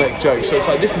Jesselnick jokes, so it's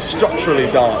like, this is structurally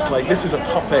dark, like this is a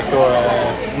topic or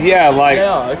a... Yeah, like, they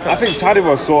are, okay. I think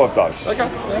Tadiwa sort of does. Okay.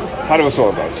 Yeah. Tadiwa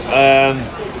sort of does.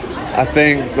 I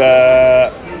think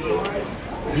that...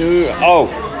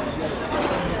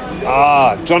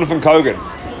 Jonathan Cogan.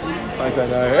 I don't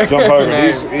know. John Cogan,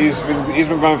 he's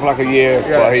been going for like a year,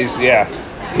 but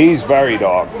he's very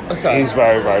dark. Okay. He's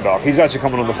very, very dark. He's actually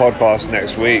coming on the podcast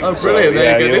next week. Oh, brilliant!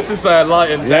 There you go. This is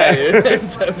light and day in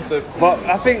terms of. But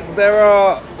I think there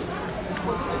are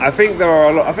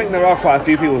quite a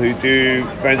few people who do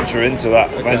venture into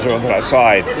that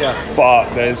side. Yeah.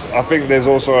 But I think there's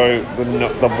also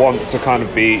the want to kind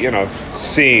of be,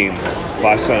 seen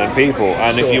by certain people,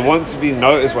 and if you want to be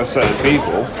noticed by certain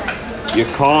people, you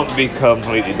can't be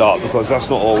completely dark because that's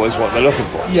not always what they're looking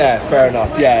for. Yeah, fair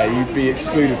enough. Yeah, you'd be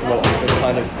excluded from a lot of the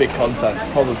kind of big contests,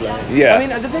 probably. Yeah. I mean,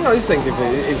 the thing I was thinking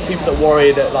is people that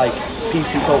worry that like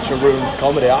PC culture ruins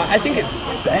comedy. I think it's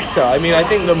better. I mean, I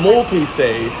think the more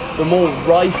PC, the more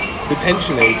rife the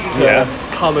tension is to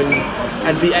come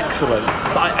and be excellent.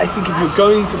 But I think if you're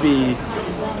going to be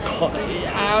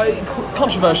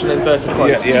controversial in inverted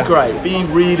quotes, be great, be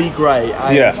really great.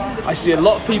 And I see a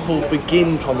lot of people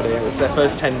begin comedy and it's their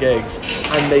first 10 gigs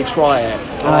and they try it.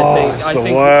 And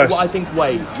I think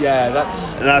wait,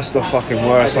 that's the fucking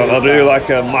worst. Like, they'll do like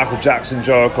a Michael Jackson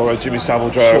joke or a Jimmy Savile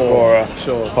joke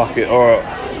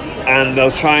and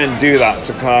they'll try and do that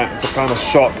to kind of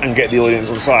shock and get the audience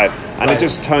on side, and it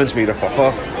just turns me the fuck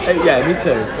off. Yeah, me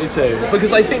too.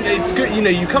 Because I think it's good,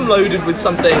 you come loaded with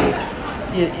something.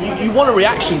 You want a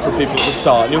reaction from people at the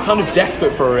start, and you're kind of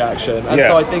desperate for a reaction. And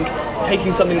so I think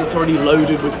taking something that's already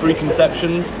loaded with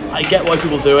preconceptions, I get why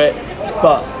people do it,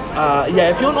 but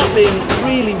if you're not being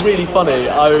really, really funny,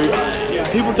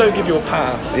 people don't give you a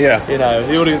pass. Yeah. You know,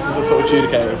 the audience is a sort of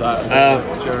adjudicator of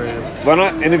that. When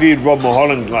I interviewed Rob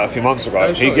Mulholland like a few months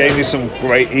ago, he gave me some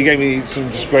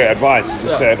just great advice. He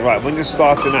just said, right, when you're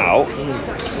starting out,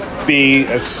 be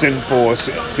as simple as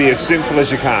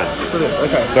you can. Brilliant.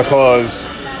 Okay. Because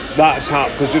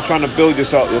you're trying to building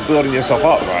yourself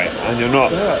up, right? And you're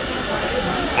not,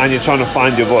 and you're trying to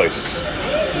find your voice.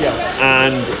 Yes.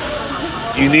 And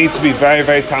you need to be very,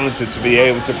 very talented to be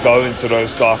able to go into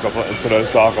those darker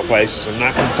places, and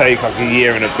that can take like a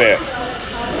year and a bit.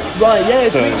 Right, yeah.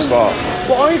 To start.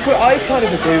 Well, I agree. I kind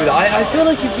of agree with that. I feel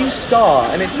like if you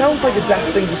start, and it sounds like a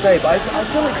daft thing to say, but I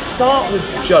feel like start with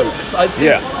jokes. I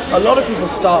think a lot of people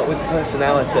start with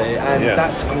personality, and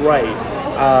that's great.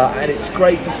 And it's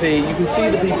great to see. You can see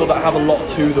the people that have a lot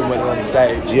to them when they're on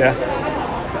stage. Yeah.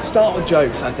 Start with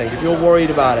jokes, I think. If you're worried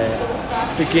about it,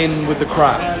 begin with the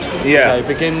craft. Yeah. You know,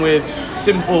 begin with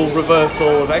simple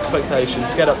reversal of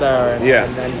expectations. Get up there and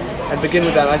begin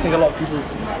with that. And I think a lot of people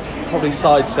probably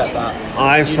sidestep that.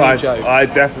 I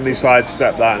definitely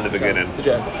sidestepped that in the beginning. Did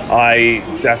you? I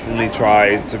definitely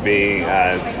tried to be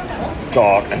as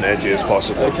dark and edgy as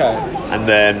possible. Okay. And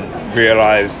then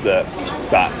realised that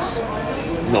that's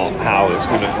not how it's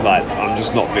gonna. Like, I'm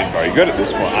just not being very good at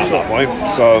this point at that point.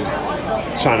 So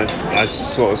I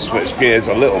sort of switched gears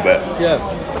a little bit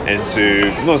into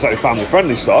not exactly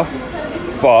family-friendly stuff,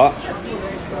 but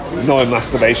no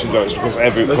masturbation jokes because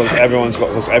everyone's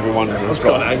got an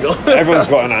angle. Everyone's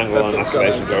got an angle on a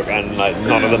masturbation joke, and like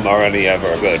none of them are any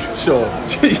ever good. Sure.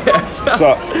 Yeah.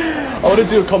 So I want to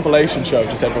do a compilation show of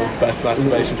just everyone's best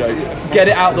masturbation jokes. Get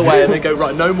it out of the way, and then go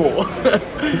right. No more.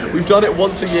 We've done it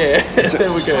once a year.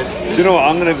 Then we're good. Do you know what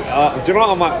I'm gonna?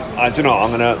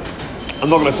 I'm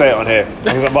not gonna say it on here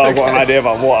because I've got an idea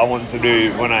about what I want to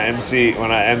do when I MC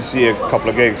a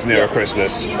couple of gigs near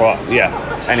Christmas. But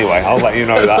anyway, I'll let you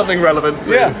know that. Something relevant.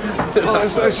 Well,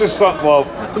 it's just something. Well,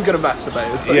 I'm gonna masturbate.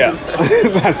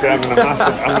 That's it. I'm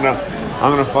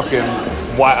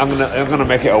gonna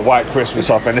make it a white Christmas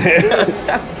up in here.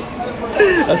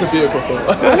 That's a beautiful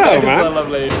thought. I know, man. So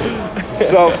lovely.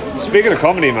 So speaking of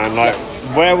comedy, man, like,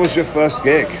 where was your first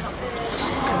gig?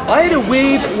 I had a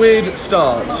weird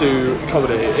start to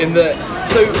comedy in that.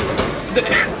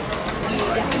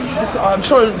 I'm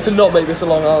trying to not make this a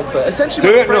long answer. Essentially,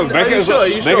 make it as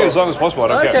long as possible. I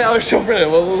don't care. Okay, sure,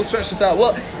 brilliant. Well, we'll stretch this out.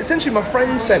 Well, essentially, my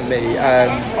friend sent me.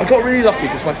 I got really lucky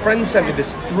because my friend sent me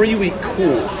this 3-week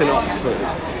course in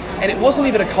Oxford. And it wasn't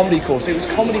even a comedy course, it was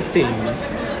comedy themed,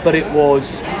 but it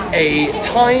was a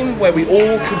time where we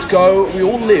all could go, we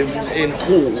all lived in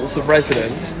halls of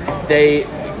residence. They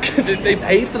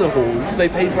paid for the halls, they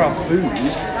paid for our food,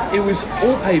 it was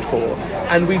all paid for,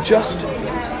 and we just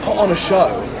put on a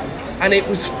show. And it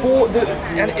was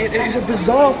it's a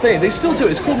bizarre thing, they still do it,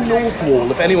 it's called North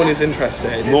Wall, if anyone is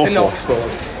interested. It's in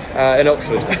Oxford.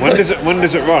 When does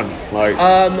it run? Like,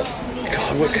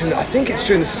 I think it's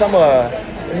during the summer.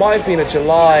 It might have been a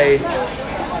July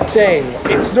thing.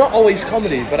 It's not always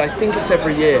comedy, but I think it's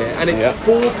every year. And it's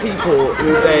for people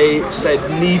who they said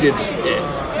needed it.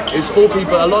 It's for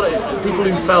people, a lot of people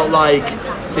who felt like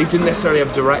they didn't necessarily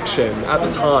have direction at the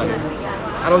time.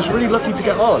 And I was really lucky to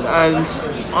get on. And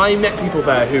I met people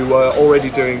there who were already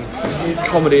doing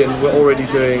comedy and were already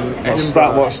doing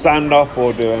Edinburgh. Stand-up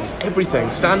or doing? Everything.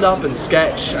 Stand-up and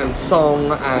sketch and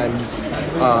song and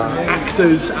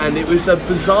actors. And it was a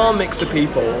bizarre mix of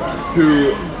people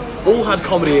who all had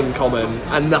comedy in common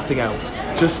and nothing else.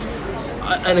 Just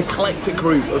an eclectic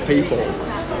group of people.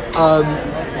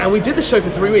 And we did the show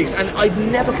for 3 weeks, and I'd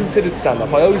never considered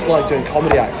stand-up. I always liked doing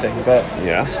comedy acting, but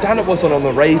stand-up wasn't on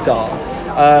the radar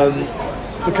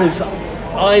because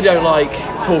I don't like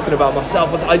talking about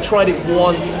myself. I tried it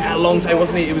once a long time.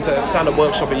 It was a stand-up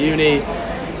workshop at uni.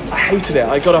 I hated it.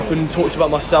 I got up and talked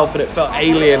about myself, and it felt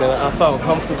alien, and I felt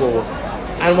uncomfortable.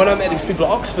 And when I met these people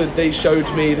at Oxford, they showed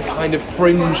me the kind of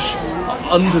fringe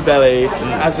underbelly,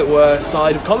 as it were,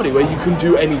 side of comedy where you can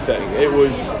do anything. It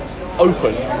was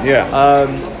open.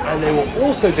 And they were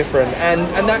all so different,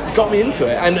 and that got me into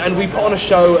it. And we put on a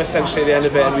show essentially at the end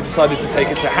of it, and we decided to take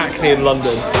it to Hackney in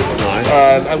London. Nice.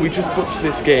 And we just booked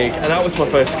this gig, and that was my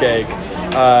first gig.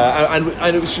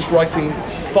 And it was just writing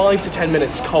 5 to 10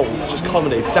 minutes cold, just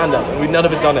comedy, stand-up, and we'd none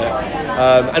of it done it.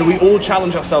 And we all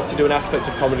challenged ourselves to do an aspect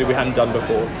of comedy we hadn't done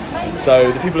before.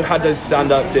 So the people who had done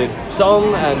stand-up did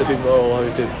song, and the people who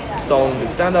did song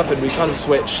did stand-up, and we kind of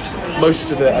switched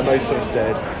most of it, and most of us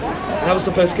did. And that was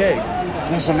the first gig.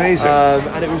 That's amazing.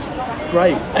 And it was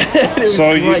great.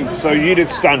 So you did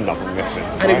stand-up, I'm guessing.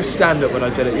 And it was stand-up when I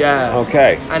did it, yeah.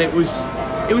 Okay. And it was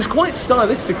It was quite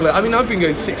stylistically. I mean, I've been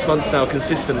going 6 months now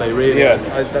consistently, really. Yeah.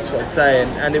 That's what I'd say,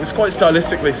 and it was quite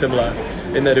stylistically similar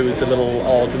in that it was a little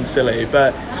odd and silly.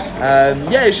 But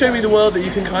it showed me the world that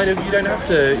you can kind of you don't have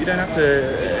to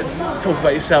talk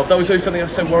about yourself. That was always something I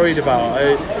was so worried about.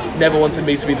 I never wanted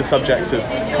me to be the subject of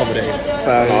comedy.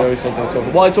 Fair enough. I always wanted to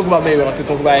talk. Why talk about me when I could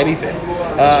talk about anything?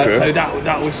 That's true. So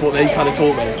that was what they kind of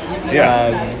taught me. Yeah.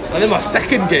 And then my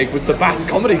second gig was the Bath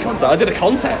Comedy Contest. I did a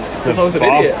contest because I was an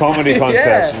Bath idiot. Comedy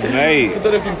Contest, mate. I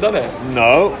don't know if you've done it.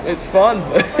 No. It's fun.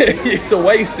 It's a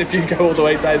waste if you go all the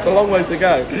way down. It's a long way to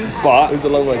go. But it was a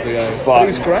long way to go. But it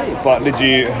was great. But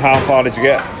how far did you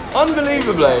get?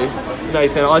 Unbelievably,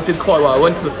 Nathan, I did quite well. I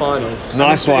went to the finals.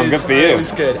 Nice one, good for you. It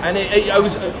was good, and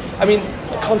I mean,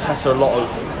 contests are a lot of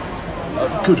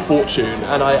good fortune,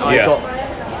 and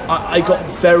I got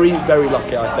very, very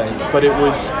lucky, I think. But it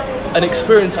was an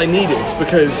experience I needed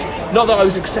because not that I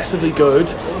was excessively good,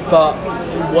 but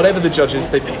whatever the judges,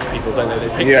 they pick people, don't they?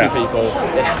 They pick two people.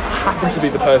 It happened to be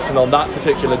the person on that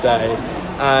particular day,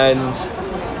 and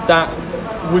that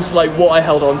was like what I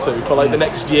held on to for like the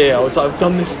next year. I was like, I've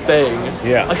done this thing.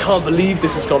 Yeah. I can't believe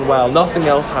this has gone well. Nothing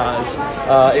else has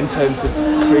in terms of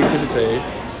creativity.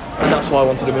 And that's why I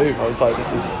wanted to move. I was like,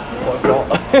 this is what I've got.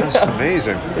 That's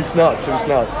amazing. It's nuts. It was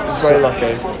very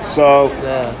lucky. So,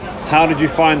 how did you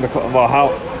find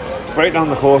break down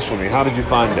the course for me. How did you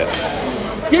find it?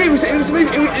 Yeah, it was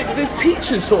amazing. The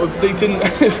teachers sort of, they didn't,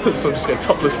 so I'm just going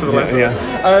top list to the left.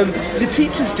 Yeah. The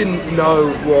teachers didn't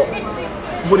know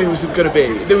what it was going to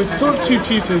be. There were sort of two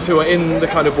tutors who are in the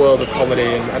kind of world of comedy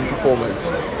and performance.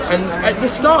 And at the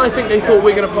start, I think they thought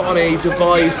we were going to put on a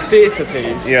devised theatre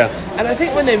piece. Yeah. And I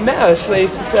think when they met us, they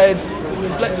said,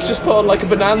 let's just put on like a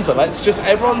bonanza.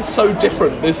 Everyone's so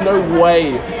different. There's no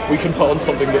way we can put on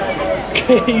something that's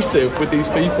cohesive with these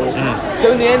people.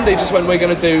 So in the end, they just went, we're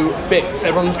going to do bits.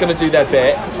 Everyone's going to do their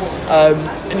bit.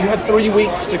 And you had 3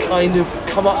 weeks to kind of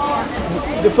come up.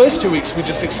 The first 2 weeks we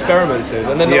just experimented,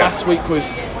 and then the last week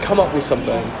was come up with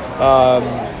something.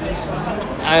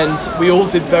 And we all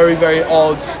did very, very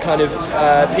odd kind of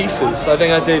pieces. So I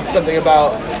think I did something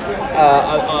about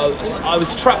I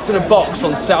was trapped in a box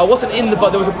on stage. I wasn't in but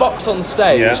there was a box on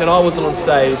stage, and I wasn't on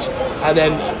stage. And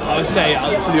then I was saying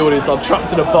to the audience, I'm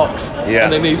trapped in a box, and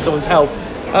they need someone's help.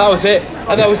 And that was it.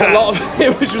 And there was a lot of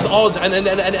it, which was odd, and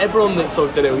everyone that sort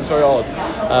of did it was very odd.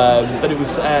 But it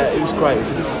was great. It was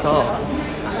a good start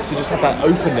to just have that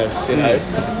openness, you know.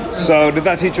 So did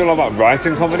that teach you a lot about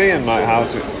writing comedy and like how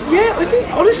to? Yeah, I think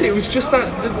honestly it was just that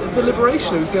the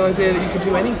liberation. It was the idea that you could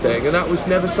do anything, and that was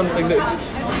never something that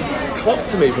clocked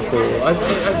to me before. I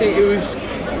think it was.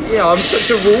 Yeah, I'm such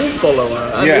a rule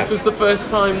follower, and this was the first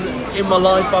time in my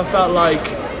life I felt like,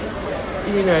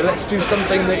 you know, let's do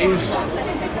something that is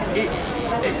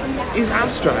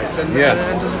abstract and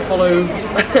doesn't follow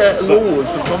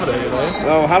laws of comedy, you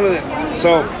know?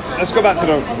 So let's go back to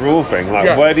the rule thing.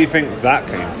 Like, where do you think that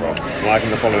came from? Like in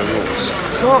the following rules?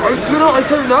 God, I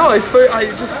don't know. I suppose I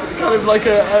just kind of like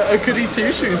a goody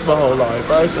two shoes my whole life.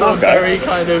 I was sort of very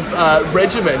kind of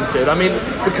regimented. I mean,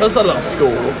 because I love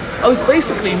school, I was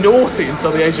basically naughty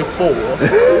until the age of 4.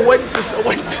 went to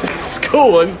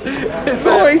school and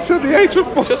naughty until the age of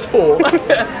 4. Just 4.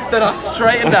 Then I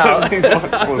straightened out.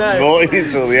 Naughty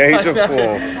until the age of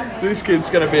 4. This kid's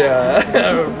gonna be a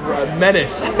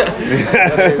menace.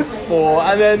 That is 4,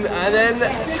 and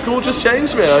then school just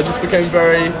changed me. I just became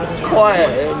very quiet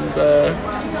and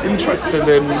interested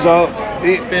in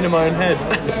being in my own head.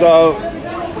 So,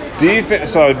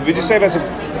 would you say that's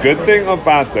a good thing or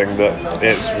bad thing that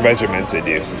it's regimented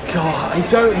you? God, I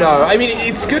don't know. I mean,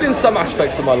 it's good in some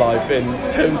aspects of my life in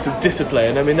terms of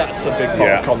discipline. I mean, that's a big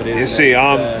part of comedy, isn't it? You see,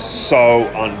 I'm so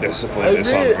undisciplined.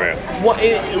 It's unreal.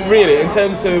 Really, in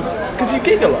terms of, because you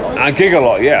gig a lot. I gig a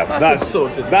lot, yeah. That's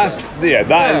sort of discipline.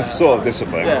 That is sort of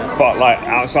discipline. Yeah. But like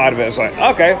outside of it, it's like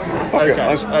okay.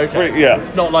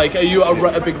 Not like, are you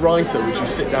a big writer? Would you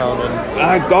sit down and?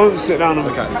 I don't sit down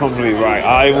and completely write.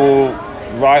 I will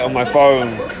write on my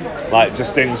phone, like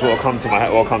just things will come to my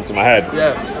head.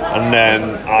 Yeah. And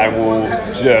then I will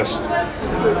just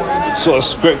sort of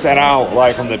script it out,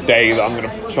 like on the day that I'm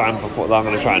gonna try and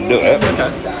do it.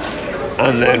 Okay.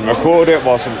 And then video record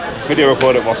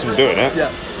it whilst I'm doing it.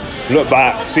 Yeah. Look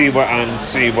back, see what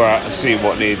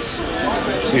needs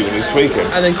tweaking,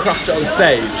 and then craft it on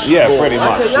stage. Yeah, pretty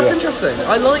much. Okay, that's interesting.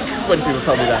 I like when people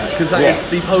tell me that because that is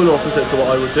the polar opposite to what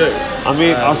I would do. I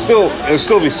mean, it'll still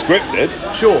be scripted.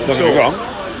 Sure. Don't get me wrong,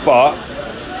 but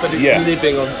it's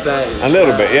living on stage. A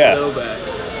little bit.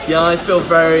 Yeah, I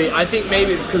think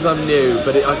maybe it's because I'm new,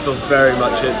 but I feel very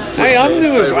much it's. Hey, I'm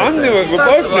new. We're both new.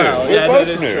 We're both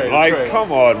new. True, like, true.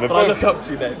 come on. I look up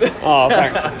to you, Dave. Oh,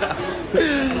 thanks.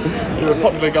 You're a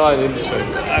popular guy in the industry.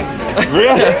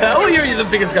 Really? Oh, you're the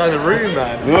biggest guy in the room,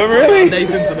 man. Oh, really?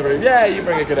 Nathan's in the room. Yeah, you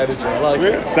bring a good energy. I like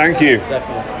it. Thank you.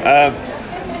 Definitely.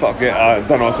 Fuck it, I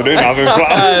don't know what to do now.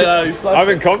 I've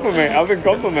been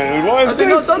complimented. What is Have this? you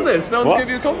not done this? No one's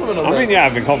given you a compliment on this. I mean, yeah,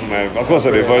 I've been complimented. Of course I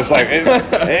do, but it's like it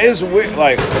is weird.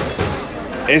 Like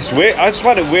it's weird. I just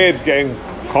find it weird getting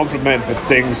complimented for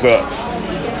things that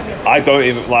I don't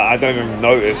even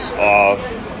notice are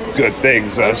good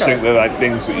things. I just think they're like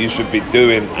things that you should be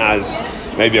doing as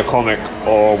maybe a comic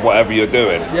or whatever you're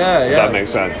doing. Yeah. If that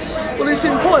makes sense. Well, it's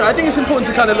important. I think it's important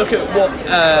to kind of look at what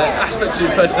aspects of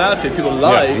your personality people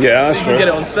like. Yeah, that's so you true. can get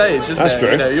it on stage, isn't That's it?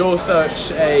 true. You know, you're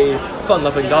such a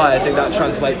fun-loving guy. I think that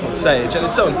translates on stage, and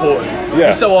it's so important. Yeah. It'd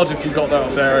be so odd if you got that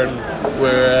up there and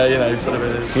we're, sort of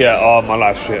a... Yeah, oh, my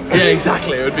life's shit. Yeah,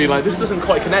 exactly. It would be like, this doesn't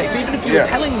quite connect. Even if you were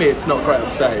telling me it's not great on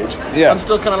stage, I'm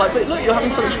still kind of like, but look, you're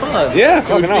having so much fun. Yeah,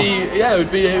 it would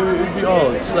be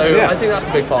odd. So I think that's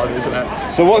a big part of it, isn't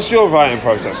it? So what's your writing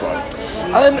process like?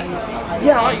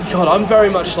 I'm very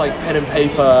much like pen and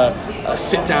paper,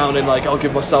 sit down and like I'll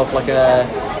give myself like I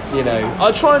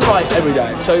try and write every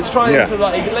day. So it's trying to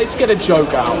like, let's get a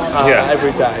joke out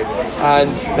every day.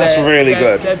 And that's really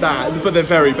good. They're bad, but they're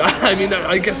very bad. I mean,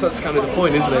 I guess that's kind of the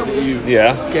point, isn't it? That you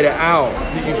get it out,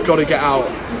 that you've got to get out.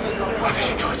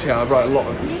 I write a lot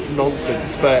of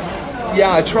nonsense, but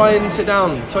I try and sit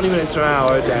down 20 minutes to an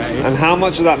hour a day. And how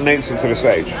much of that makes it to the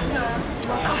stage?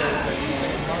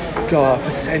 God,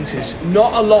 percentage.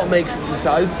 Not a lot makes it to the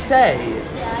stage. I would say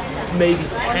maybe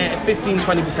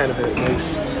 15-20% of it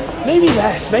is. Maybe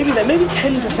less. Maybe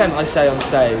 10% I say on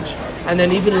stage. And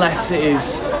then even less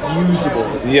is usable.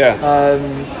 Yeah.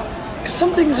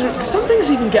 Some things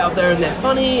even get up there and they're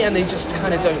funny and they just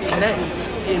kind of don't connect.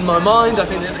 In my mind, I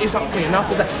think is that funny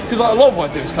enough? Is that because like, a lot of what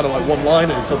I do is kind of like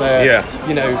one-liners, so they're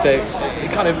they're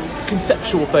kind of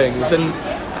conceptual things and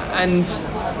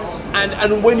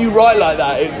when you write like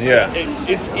that,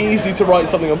 it's easy to write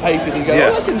something on paper and you go,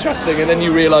 oh, that's interesting, and then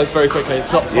you realise very quickly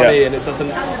it's not funny and it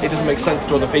doesn't make sense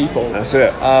to other people. That's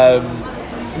it. But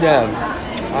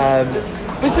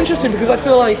it's interesting because I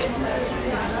feel like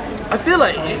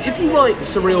if you write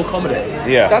surreal comedy,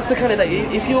 that's the kind of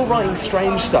if you're writing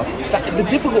strange stuff, the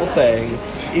difficult thing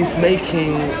is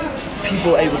making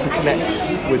people able to connect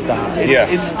with that.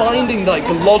 It's finding like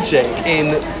the logic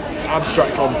in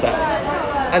abstract concepts.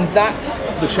 And that's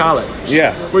the challenge.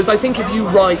 Yeah. Whereas I think if you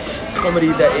write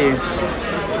comedy that is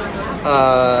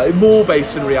more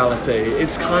based in reality,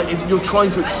 it's you're trying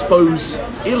to expose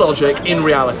illogic in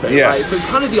reality. Right? So it's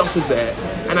kind of the opposite.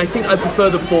 And I think I prefer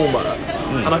the former.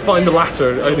 And I find the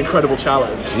latter an incredible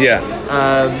challenge. Yeah.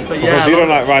 Because you don't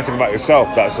like writing about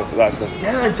yourself. That's the.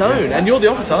 Yeah, I don't. And you're the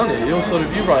opposite, aren't you? You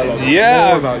write a lot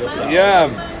more about yourself. Yeah.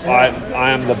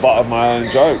 I am the butt of my own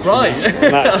jokes. Right.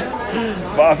 And that's.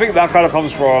 But I think that kind of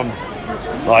comes from,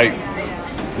 like,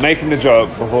 making the joke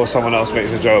before someone else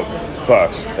makes the joke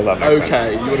first, if that makes sense.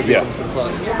 Okay, you want to be able to the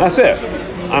punch. That's it.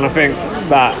 And I think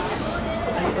that's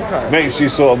makes you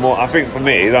sort of more, I think for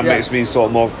me, that makes me sort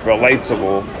of more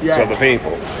relatable to other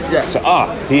people. Yeah. So,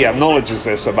 he acknowledges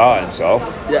this about himself.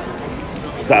 Yeah.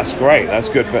 That's great. That's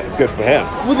good for him.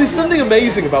 Well, there's something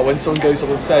amazing about when someone goes on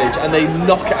the stage and they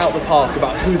knock it out the park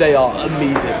about who they are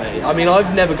immediately. I mean,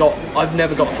 I've never got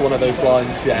to one of those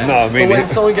lines yet. No, I mean, but when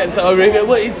someone gets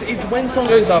it's when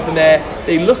someone goes up and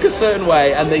they look a certain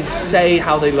way and they say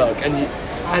how they look and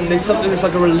there's something that's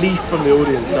like a relief from the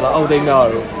audience. They're like, oh, they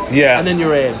know. Yeah. And then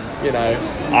you're in.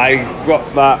 I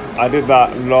did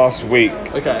that last week.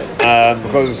 Okay.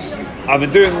 Because I've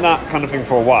been doing that kind of thing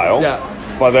for a while. Yeah.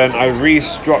 But then I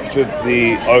restructured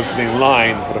the opening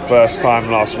line for the first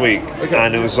time last week,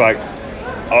 and it was like,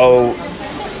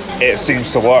 it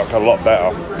seems to work a lot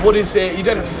better. What is it? You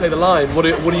don't have to say the line. What are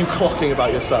you clocking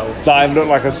about yourself? That I look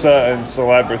like a certain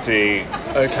celebrity.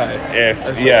 Okay.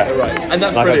 Right. And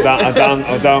that's like brilliant.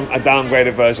 a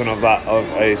downgraded version of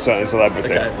a certain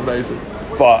celebrity. Okay, amazing.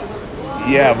 But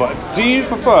do you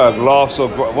prefer laughs or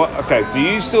do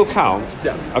you still count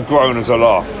a groan as a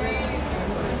laugh?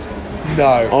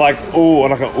 No. Or like ooh, or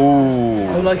like an ooh.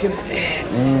 Or like an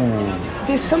ooh.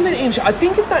 There's something interesting. I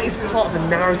think if that is part of the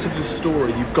narrative of the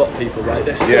story, you've got people, right?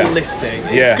 They're still listening.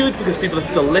 It's good because people are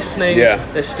still listening. Yeah.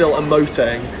 They're still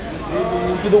emoting.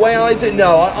 For the way I don't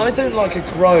know, I don't like a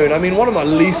groan. I mean, one of my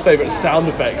least favourite sound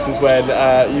effects is when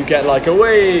you get like a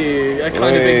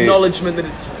kind of acknowledgement that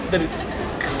it's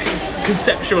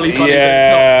conceptually funny, but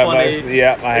it's not funny.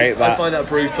 I hate that. I find that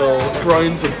brutal.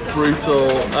 Groans are brutal.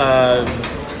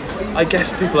 I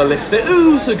guess people are listening.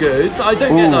 Oohs are good. I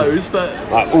don't get those, but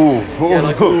ooh. Yeah,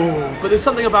 like ooh. But there's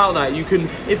something about that. You can,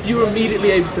 if you're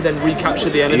immediately able to then recapture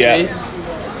the energy.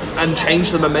 and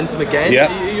change the momentum again,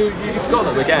 you've got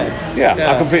them again.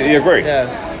 I completely agree.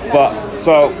 But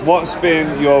so what's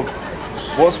been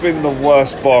the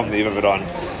worst bomb that you've ever done?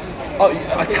 Oh,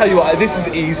 I tell you what, this is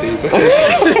easy because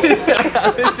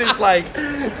this is like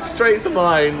straight to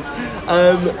mind.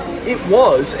 It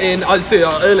was in, I see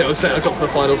earlier I said I got to the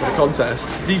finals of the contest.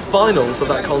 The finals of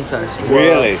that contest were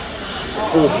really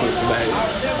awful for me,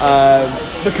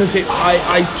 because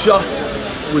I just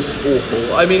was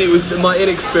awful. I mean, it was, my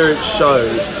inexperience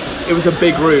showed. It was a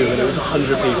big room and it was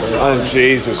 100 people. Oh,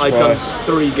 Jesus Christ. I'd done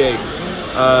 3 gigs.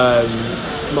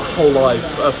 My whole life,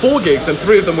 4 gigs, and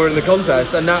 3 of them were in the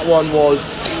contest, and that one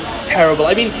was terrible.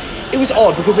 I mean, it was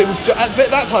odd because it was at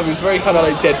that time it was very kind of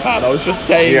like deadpan. I was just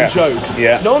saying jokes.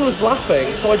 No one was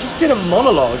laughing, so I just did a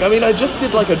monologue. I mean, I just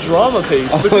did like a drama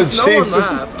piece because no one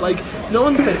laughed. Like, no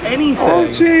one said anything. Oh,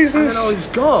 Jesus. And then I was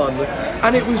gone,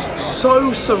 and it was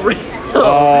so surreal.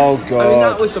 Oh, God. I mean,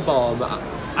 that was a bomb.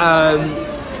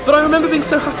 But I remember being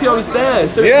so happy I was there.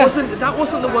 So that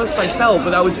wasn't the worst I felt, but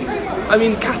that was, I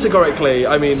mean, categorically,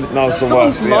 I mean,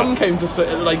 someone's mum came to,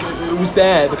 like, was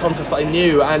there at the contest that I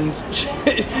knew, and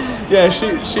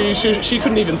she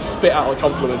couldn't even spit out a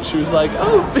compliment. She was like,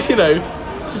 oh, you know,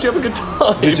 did you have a good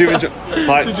time? Did you enjoy,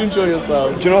 like, did you enjoy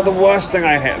yourself? Do you know what the worst thing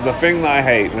I hate? The thing that I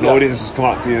hate when audiences come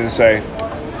up to you and say,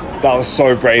 that was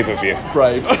so brave of you.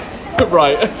 Brave.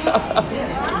 Right.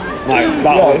 Like,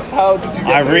 how did you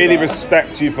get I really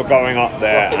respect you for going up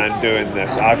there and doing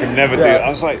this. I could never do it. I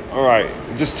was like, all right,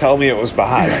 just tell me it was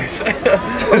bad.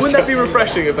 Wouldn't that be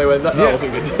refreshing if they went, that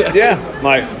wasn't good?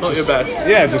 Like, not your best.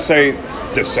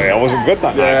 Just say I wasn't good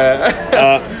that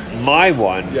night. My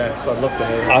one. Yes, I'd love to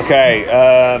hear that. Okay,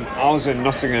 I was in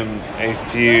Nottingham a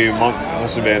few months,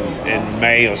 must have been in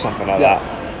May or something like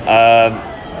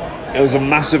that. It was a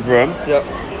massive room,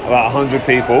 about 100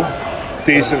 people,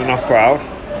 decent enough crowd.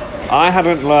 I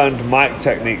hadn't learned mic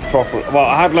technique properly. Well,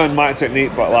 I had learned mic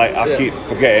technique, but like I kept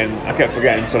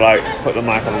forgetting to like put the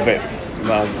mic up a bit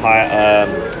higher,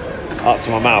 up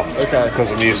to my mouth,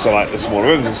 because I'm used to like the small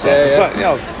rooms and stuff. It's like,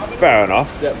 fair enough.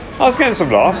 I was getting some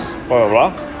laughs, blah blah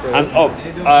blah. And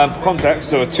for context,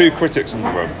 there were 2 critics in the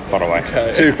room, by the way.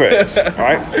 2 critics,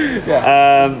 right?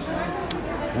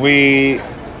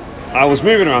 I was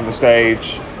moving around the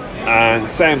stage and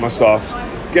saying my stuff,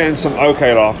 getting some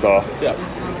okay laughter.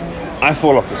 I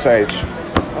fall off the stage.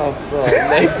 Oh,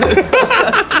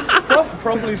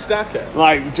 properly stack it.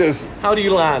 Like, just. How do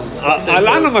you land? I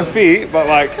land on my feet, but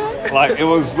like it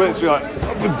was literally like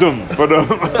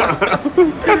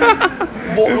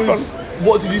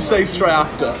What did you say straight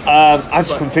after? I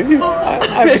just continued.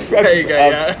 I just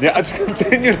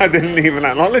continued. I didn't even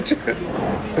acknowledge it.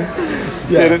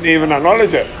 Didn't even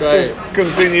acknowledge it. Just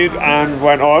continued and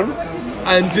went on.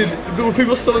 And were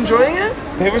people still enjoying it?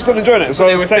 They were still enjoying it. So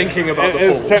they were thinking about the fall.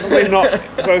 It's technically not.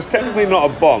 So it's technically not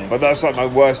a bomb, but that's like my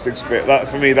worst experience.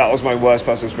 For me, that was my worst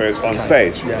personal experience on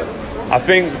stage. I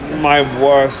think my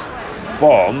worst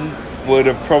bomb would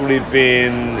have probably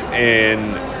been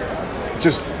in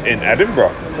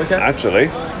Edinburgh.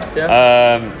 Actually.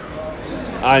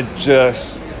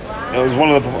 It was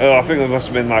one of the. I think it must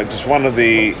have been like just one of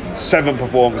the 7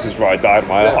 performances where I died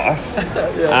my ass,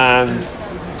 and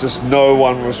just no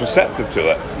one was receptive to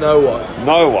it. No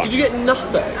one. Did you get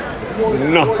nothing?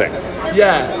 Nothing.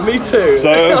 Yeah, me too.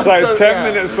 So it was like 10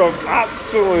 minutes of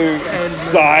absolute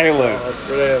silence.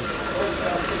 Brilliant.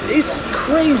 It's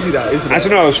crazy that, isn't it? I don't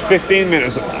know, it was 15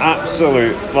 minutes of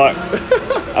absolute, like,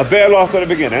 a bit of laughter at the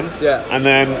beginning, and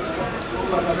then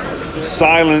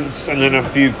silence, and then a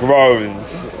few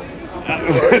groans.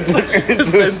 Just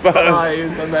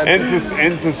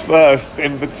interspersed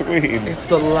in between. It's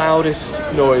the loudest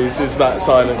noise, is that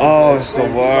silence. Oh, it's the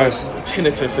worst. Like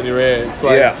tinnitus in your ear. It's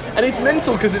like, and it's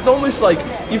mental because it's almost like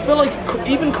you feel like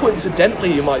even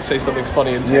coincidentally you might say something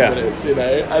funny in 10 minutes, you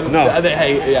know. And like,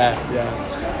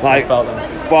 I felt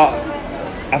that. But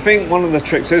I think one of the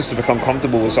tricks is to become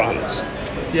comfortable with silence.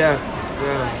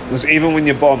 Because even when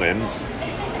you're bombing,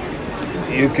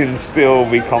 you can still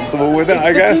be comfortable with it,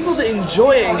 I guess. It's the people that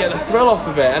enjoy it and get the thrill off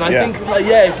of it, and I think, like,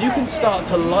 if you can start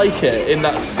to like it in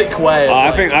that sick way.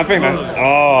 I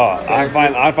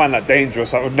find that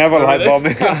dangerous. I would never like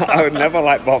bombing. I would never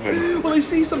like bombing. Well, I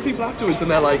see some people afterwards, and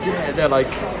they're like,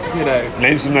 you know.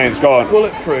 Name some names, go on.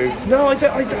 Bulletproof. No, I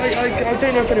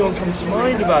don't know if anyone comes to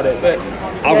mind about it, but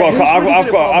I've got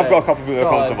a couple of people that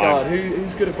come to mind.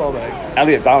 Who's good at bombing?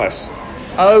 Elliot Dallas.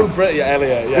 Oh, brilliant,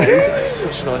 Elliot. Yeah, he's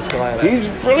such a nice guy. He's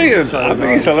brilliant. So I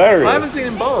think he's hilarious. I haven't seen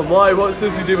him bomb. Why? What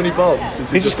does he do when he bombs?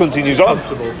 He just continues on.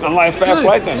 And like fair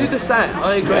play to him. Do the set.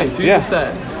 I agree. Do the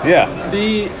set.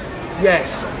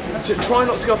 Yes. Try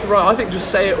not to go off the right. I think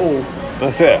just say it all.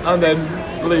 That's it. And then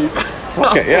leave.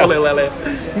 Fuck it, yeah. Poor little Elliot.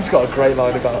 He's got a great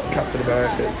line about Captain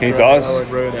America. It's He great. does. I won't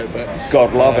ruin it, but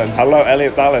God love him. Hello,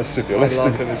 Elliot Dallas, if you're I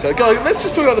listening. love him. So, God, let's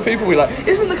just talk about the people we like.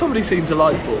 Isn't the comedy scene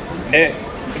delightful? Do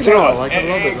you know what? Like, I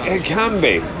love it, man. It can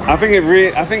be. I think it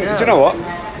really. Do you know what?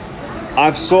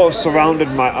 I've sort of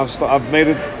I've made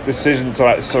a decision to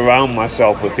like surround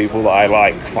myself with people that I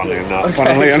like. Funnily enough.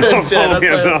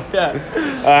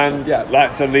 And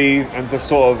like to leave and to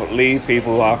sort of leave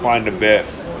people who I find a bit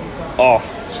off.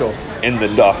 Sure. In the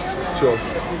dust. Sure.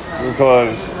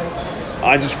 Because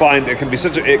I just find it can be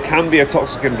it can be a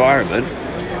toxic environment.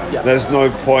 Yeah. There's no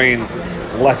point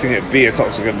letting it be a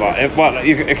toxic environment. Well,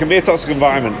 it can be a toxic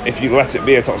environment if you let it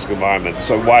be a toxic environment.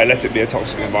 So why let it be a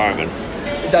toxic environment?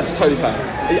 That's totally fair.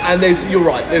 And you're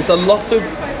right. There's a lot of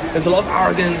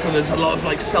arrogance and there's a lot of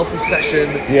like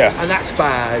self-obsession. Yeah. And that's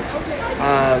bad.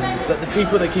 But the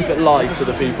people that keep it light are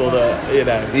the people that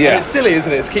Yeah. And it's silly,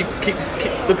 isn't it? It's keep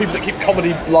the people that keep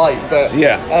comedy light. But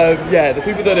the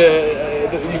people that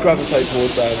that you gravitate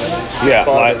towards them.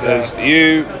 There's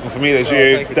you. For me, there's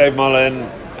you, Dave Mullen,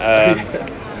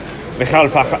 Michael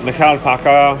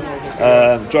Packer,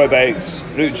 Joy Bates,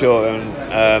 Luke Chilton,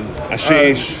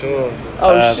 Ashish.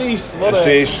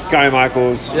 Ashish, Gary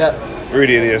Michaels,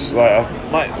 Rudy Ilias,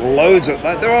 like loads of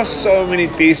there are so many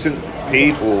decent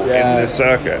people in this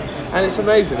circuit. And it's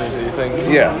amazing, isn't it? You think?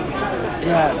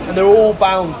 Yeah, and they're all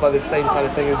bound by the same kind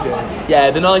of thing as you.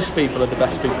 Yeah, the nice people are the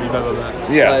best people you've ever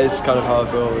met. Yeah, that is kind of how I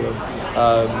feel with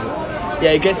them.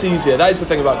 It gets easier. That is the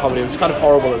thing about comedy. It was kind of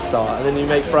horrible at the start, and then you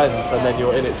make friends, and then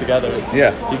you're in it together.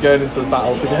 You're going into the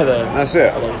battle together. That's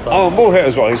it. And Will Hitt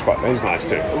as well. He's nice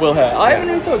too. Will Hitt. I haven't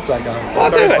even talked to that guy.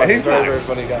 I'll do it. He's very, nice.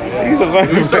 Very funny guy.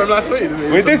 Yeah. We saw him last week.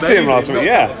 We did see him last week.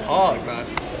 Yeah. Park, man.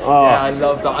 Yeah, I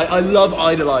love that. I love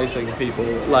idolising people.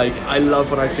 Like, I love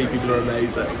when I see people who are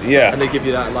amazing. Yeah. And they give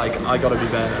you that, like, I gotta be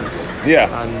better. Yeah.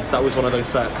 And that was one of those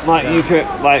sets. You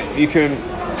can.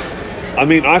 I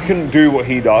mean, I can do what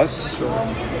he does,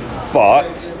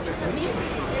 but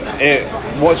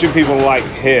watching people like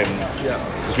him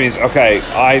just means, okay,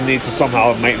 I need to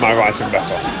somehow make my writing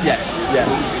better. Yes,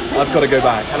 I've got to go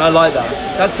back, and I like that.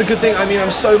 That's the good thing. I mean,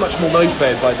 I'm so much more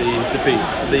motivated by the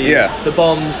defeats, the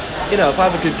bombs. You know, if I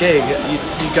have a good gig,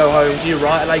 you go home, do you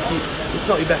write? It's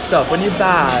not your best stuff. When you're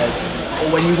bad,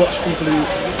 or when you watch people who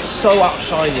so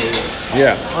outshine you,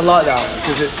 I like that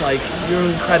because it's like you're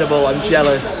incredible. I'm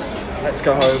jealous. Let's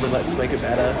go home and let's make it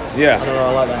better. Yeah. I don't know,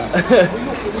 I like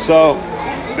that. So,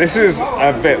 this is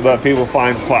a bit that people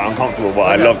find quite uncomfortable, but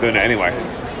I love doing it anyway.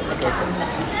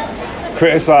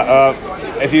 Criticize.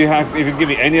 If you can give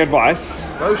me any advice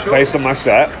based on my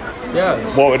set,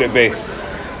 what would it be?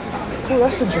 Oh,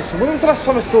 that's interesting. When was the last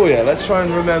time I saw you? Let's try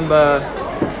and remember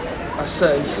a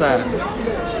certain set.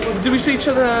 Did we see each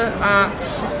other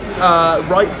at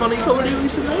Right Funny Comedy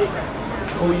recently?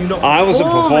 Or were you not? I wasn't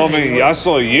performing. I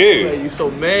saw you. Yeah, you saw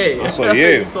me. I saw you.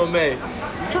 You saw me. I'm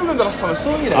trying to remember the last time I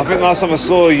saw you. I think last time I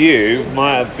saw you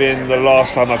might have been the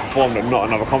last time I performed at Not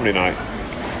Another Comedy Night.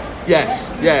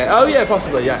 Yes. Yeah. Oh yeah,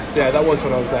 possibly. Yes. Yeah, that was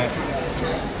when I was there.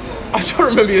 I'm trying to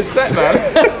remember your set,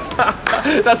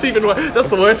 man. That's even worse. That's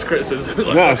the worst criticism.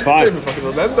 No, it's fine. I don't even fucking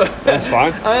remember. That's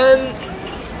fine.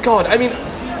 God, I mean,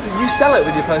 you sell it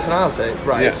with your personality,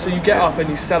 right? Yeah. So you get up and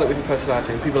you sell it with your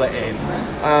personality, and people are in.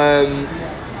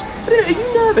 I don't know, are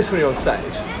you nervous when you're on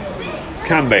stage?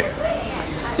 Can be.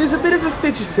 There's a bit of a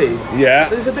fidgety. Yeah.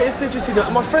 There's a bit of fidgety.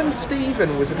 My friend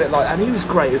Stephen was a bit like, and he was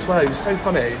great as well. He was so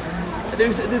funny.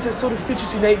 There's a sort of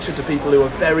fidgety nature to people who are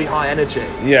very high energy.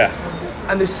 Yeah.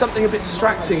 And there's something a bit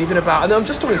distracting even about, and I'm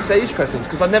just talking stage presence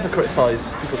because I never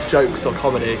criticise people's jokes or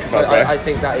comedy because I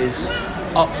think that is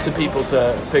up to people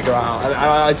to figure out, and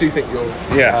I do think you're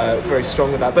very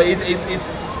strong with that. But it's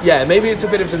maybe it's a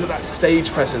bit of that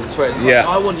stage presence where it's like,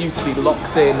 I want you to be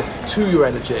locked in to your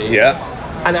energy.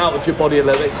 And out of your body a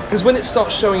little bit, because when it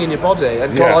starts showing in your body,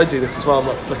 and God, I do this as well. I'm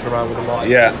not flicking around with the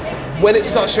mic. When it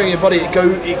starts showing in your body,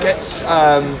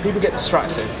 people get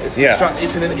distracted. It's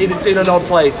it's in an odd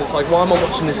place. It's like, why am I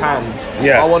watching his hands?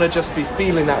 I want to just be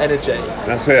feeling that energy.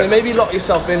 That's it. So maybe lock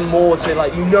yourself in more to,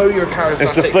 like, you're a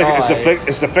charismatic guy.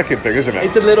 It's the flicking thing, isn't it?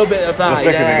 It's a little bit of that.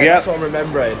 Thing, That's what I'm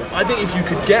remembering. I think if you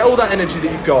could get all that energy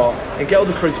that you've got and get all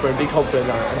the charisma and be confident in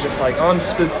that, and just like, I'm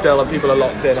stood still and people are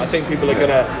locked in, I think people are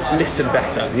gonna listen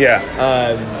better.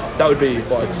 That would be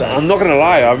what I'd say. I'm not gonna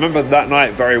lie, I remember that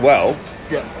night very well.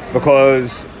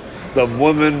 Because the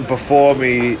woman before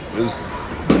me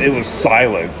it was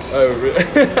silence. Oh, really?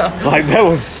 Like, there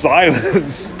was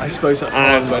silence. I suppose that's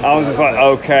and hard. I was just like,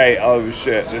 okay, oh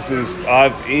shit,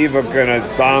 I'm either gonna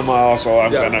die on my arse or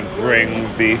I'm gonna bring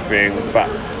the thing back.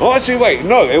 Oh, actually, wait,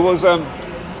 no, it wasn't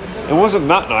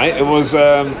that night. It was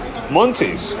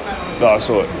Monty's that I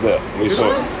saw that we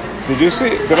saw. Did you see?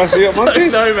 Did I see it at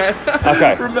Monty's? No, man.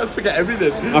 Okay. Forget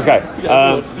everything. Okay.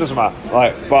 Doesn't matter.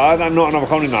 Like, but I had not another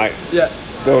comedy night. Yeah.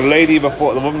 The lady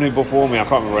before, the woman who before me, I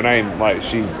can't remember her name. Like,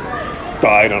 she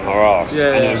died on her ass,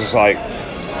 and it was just like,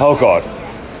 oh god,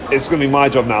 it's gonna be my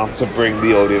job now to bring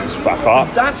the audience back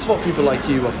up. That's what people like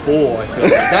you are for. I feel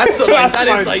like that's sort of like, that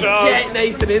is like job. Get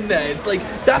Nathan in there. It's like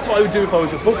that's what I would do if I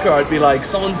was a booker. I'd be like,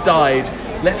 someone's died.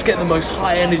 Let's get the most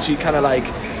high energy kind of like,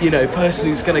 person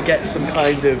who's gonna get some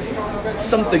kind of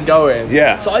something going.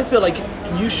 Yeah. So I feel like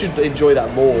you should enjoy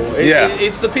that more.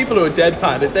 It's the people who are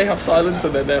deadpan. If they have silence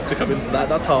and then they have to come into that,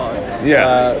 that's hard.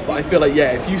 Yeah. But I feel like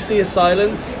if you see a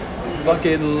silence,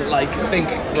 fucking like think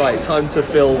right, time to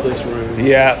fill this room.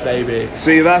 Yeah. Baby.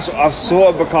 See, I've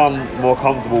sort of become more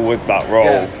comfortable with that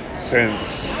role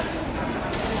since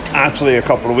actually a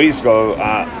couple of weeks ago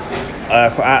at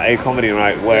a comedy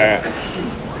night where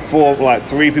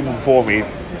 3 people before me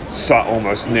sat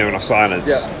almost near enough silence.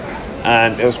 Yeah.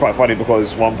 And it was quite funny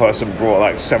because one person brought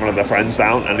like 7 of their friends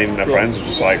down, and even their friends were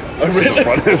just like, oh, really?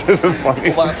 This isn't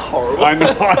funny. Well, that's horrible. I know.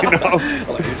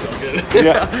 Like, it's not good.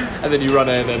 Yeah. And then you run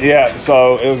in and... Yeah,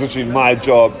 so it was actually my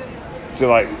job to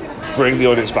like bring the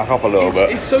audience back up a little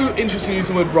bit. It's so interesting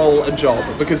using the word role and job,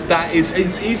 because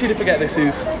it's easy to forget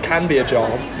can be a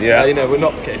job. Yeah. We're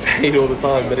not getting paid all the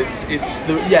time, but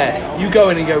you go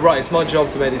in and go, right, it's my job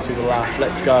to make these people laugh,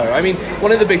 let's go. I mean,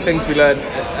 one of the big things we learned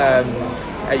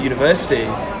at university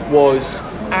was,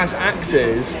 as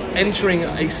actors, entering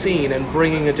a scene and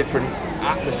bringing a different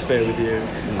atmosphere with you,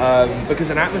 because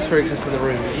an atmosphere exists in the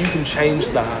room. You can change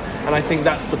that, and I think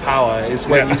that's the power, is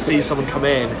when you see someone come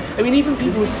in. I mean, even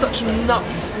people with such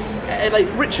nuts, like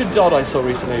Richard Dodd I saw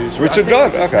recently. Richard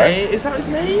Dodd, okay. Is that his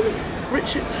name?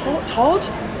 Richard Todd?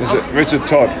 Is it Richard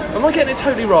Todd? Am I getting it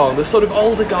totally wrong? The sort of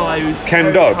older guy who's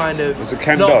Ken Dodd. Kind of... Is it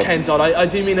Ken Not Dodd? Ken Dodd. I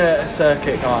do mean a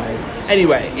circuit guy.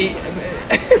 Anyway,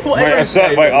 one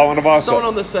of our someone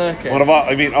on the circuit.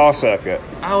 I mean our circuit.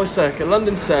 Our circuit,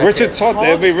 London circuit. Richard Todd.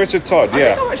 It'd be Richard Todd. Yeah.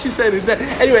 I think I'm actually saying his name.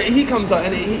 Anyway, he comes out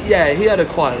and he had a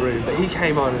quiet room, but he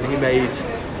came on and he made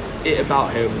it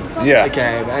about him. Yeah.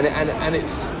 Again, and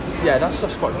it's that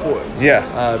stuff's quite important.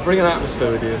 Yeah. Bring an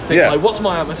atmosphere with you. Think like, what's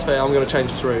my atmosphere? I'm going to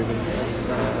change this room.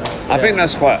 I think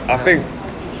that's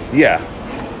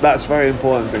that's a very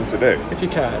important thing to do. If you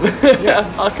can.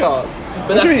 I can't.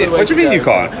 But what do you mean you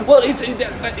can't? Well, it's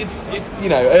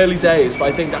early days, but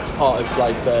I think that's part of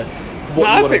like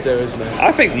what you want to do, isn't it?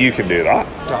 I think you can do that.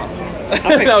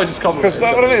 I think just because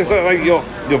that's what I mean. So like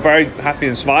you're very happy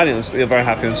and smiling. You're very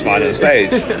happy and smiling on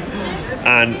stage,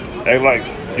 and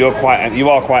you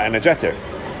are quite energetic.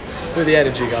 With the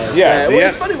energy guys. Yeah. Well,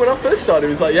 it's funny, when I first started, it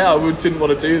was like, I didn't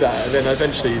want to do that, and then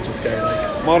eventually you just go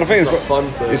like. Well, the thing is,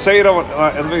 fun to... you say you don't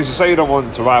want, and the thing is, you say you don't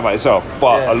want to write about yourself,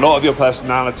 but a lot of your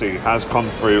personality has come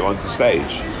through onto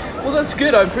stage. Well, that's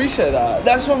good. I appreciate that.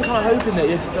 That's what I'm kind of hoping, that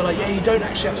you feel like, you don't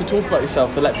actually have to talk about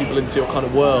yourself to let people into your kind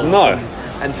of world. No.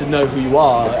 And to know who you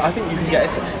are. I think you can get,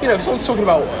 if someone's talking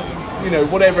about,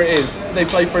 whatever it is, they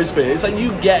play frisbee. It's like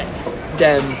you get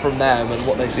them from them and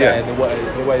what they say and the way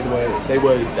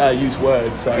they use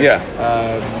words. So I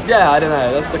don't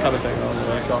know. That's the kind of thing I want to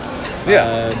work on.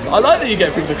 I like that you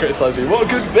get people to criticise you. What a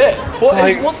good bit.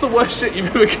 What's the worst shit you've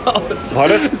ever got?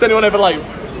 Has anyone ever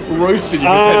roasted you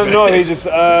for 10 minutes? No, he just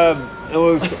it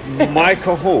was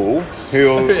Michael Hall,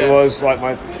 who was like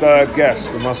my third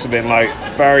guest. It must have been like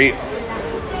very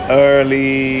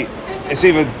early. It's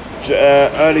either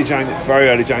very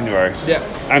early January. Yeah.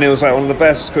 And it was like one of the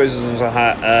best criticisms I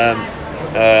had.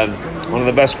 One of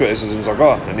the best criticisms I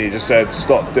got, and he just said,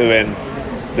 "Stop doing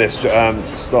this.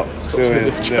 Stop doing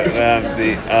this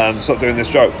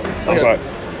joke." I was like,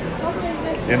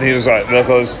 and he was like,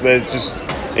 because it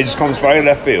just comes very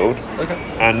left field,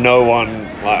 and no one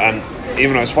and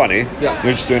even though it's funny, you're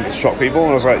just doing it to shock people.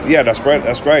 And I was like, that's great.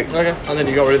 Okay, and then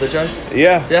you got rid of the joke.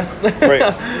 Yeah. Great.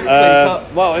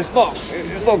 Well, it's not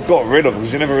got rid of,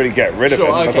 because you never really get rid of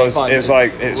it, because it's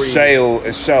like it's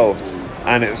shelved,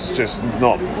 and it's just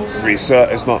not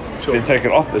researched. It's not been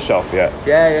taken off the shelf yet.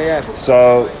 Yeah.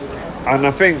 So, and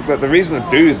I think that the reason I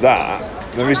do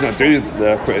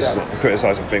the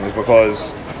criticizing thing is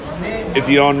because if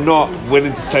you're not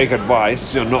willing to take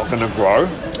advice, you're not going to grow.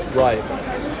 Right.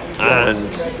 And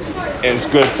it's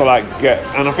good to get.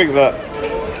 And I think that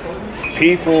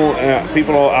people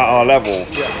at our level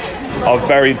are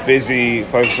very busy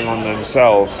focusing on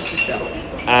themselves,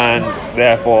 and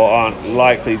therefore aren't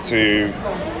likely to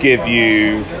give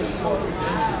you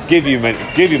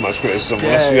much criticism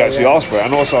unless you actually ask for it.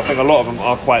 And also, I think a lot of them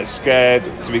are quite scared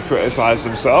to be criticised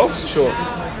themselves. Sure.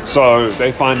 So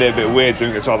they find it a bit weird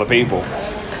doing it to other people.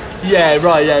 Yeah,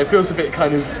 right. Yeah, it feels a bit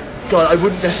kind of God, I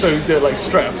wouldn't necessarily do it like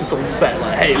straight up to someone's set,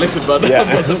 like, hey, listen, bud.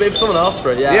 But if someone asked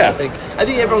for it, I think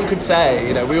everyone could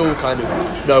say, we all kind of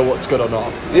know what's good or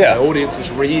not. Yeah. Audiences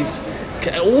read.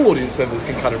 All audience members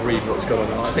can kind of read what's good or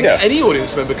not. I think any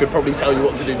audience member could probably tell you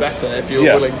what to do better if you're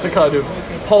willing to kind of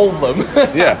poll them.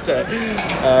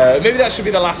 Maybe that should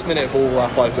be the last minute of all our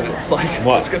 5 minutes. Like,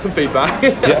 let's get some feedback.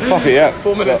 Fuck it,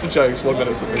 4 minutes of jokes, 1 minute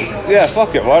of feedback. Yeah,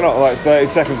 fuck it. Why not 30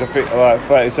 seconds of feedback?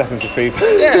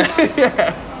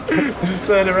 Just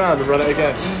turn around and run it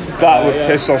again. That would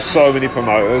piss off so many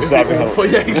promoters. That'd be awful.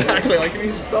 Yeah, exactly. Like, can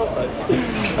you stop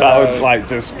this? That would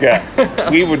just get.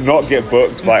 We would not get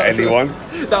booked by anyone.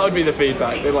 That would be the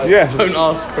feedback. They're like, don't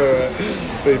ask for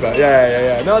feedback.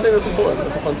 Yeah. No, I think that's important.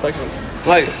 That's a fun segment.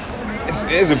 Like,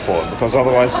 it is important because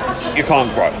otherwise you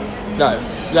can't grow.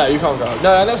 No, you can't grow.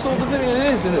 No, and that's not the thing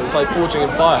it is, isn't it? It's like forging in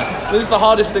fire. This is the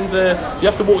hardest thing you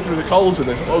have to walk through the coals in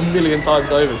this a million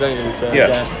times over, don't you?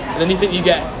 And then you think you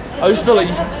get. I always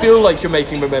feel like you're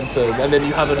making momentum, and then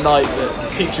you have a night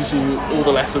that teaches you all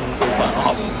the lessons. It's like,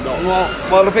 oh,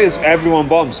 no. Well, the thing is, everyone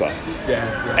bombs her.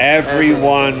 Yeah.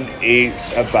 Everyone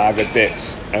eats a bag of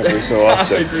dicks every so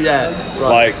often.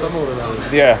 Like some more than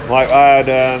others. Yeah, like I had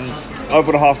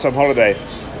over the half-time holiday,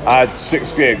 I had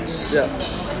 6 gigs. Yeah.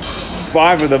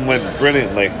 5 of them went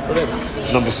brilliantly.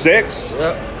 Number 6.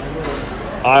 Yeah.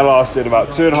 I lasted about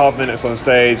 2.5 minutes on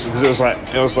stage because it was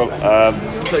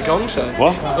a gong show?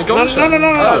 What? A gong show?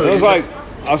 No. It was I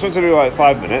was supposed to do like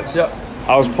 5 minutes. Yep.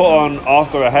 I was put on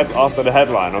after the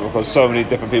headliner because so many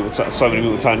people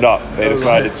turned up. They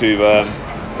decided to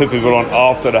put people on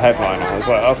after the headliner. I was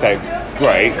like, okay,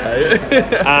 great.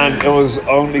 And it was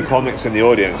only comics in the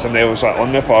audience, and they was like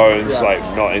on their phones, like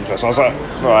not interested. I was like,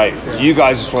 right, you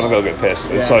guys just want to go get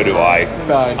pissed, and so do I.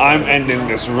 I'm ending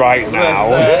this right now.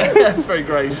 That's very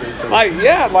gracious.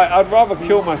 I'd rather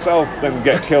kill myself than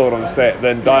get killed on stage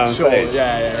than die on stage.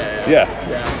 Yeah.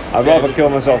 I'd rather kill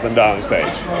myself than die on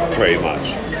stage, pretty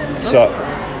much. So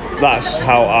that's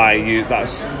how I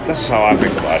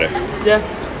think about it. Yeah.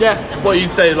 Well,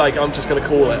 you'd say, like, I'm just going to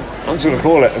call it. I'm just going to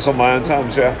call it. It's on my own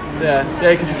terms, Yeah,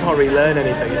 because you can't really learn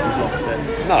anything if you've lost it.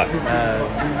 No.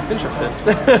 Interesting.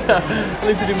 I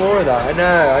need to do more of that. I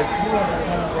know.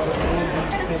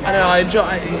 I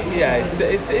enjoy.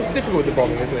 It's difficult with the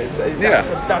bombing, isn't it?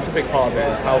 That's a big part of it.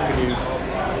 Is how can you?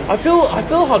 I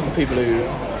feel hard for people who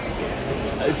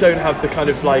don't have the kind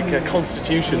of like a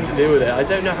constitution to deal with it. I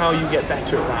don't know how you get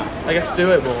better at that. I guess do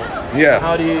it more. Yeah.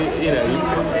 How do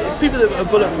it's people that are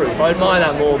bulletproof. I admire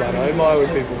that more, man. I admire when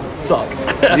people suck.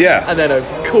 Yeah. And then are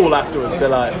cool afterwards. They're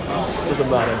like, doesn't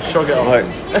matter, shrug it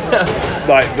off.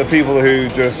 Like the people who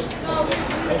just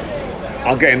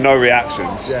are getting no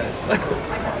reactions. Yes.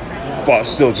 But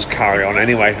still just carry on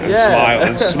anyway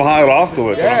and smile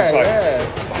afterwards. And I'm just like,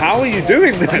 how are you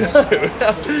doing this?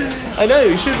 I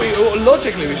know.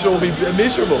 Logically, we should all be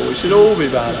miserable. We should all be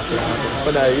bad after that happens.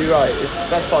 But no, you're right.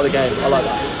 That's part of the game. I like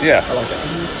that. Yeah. I like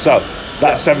it. So,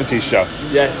 that 70s show.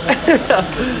 Yes.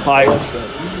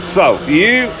 So,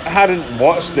 you hadn't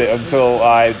watched it until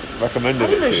I recommended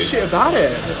it to you. I didn't know shit about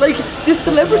it. Like, there's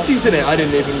celebrities in it I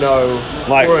didn't even know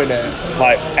were in it.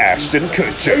 Like Ashton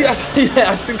Kutcher. Yes,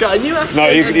 Ashton Kutcher. I knew Ashton. No,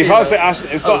 you can't say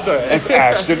Ashton. It's not. Sorry. It's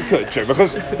Ashton Kutcher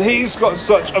because he's got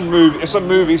such a movie. It's a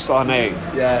movie star name.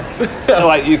 Yeah.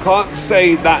 Like you can't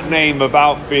say that name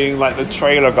about being like the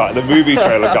trailer guy, the movie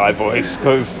trailer guy voice,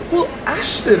 because. Well,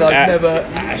 Ashton, I've never.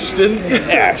 Ashton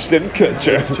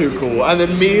Kutcher. It's too cool. And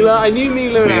then Mila. I knew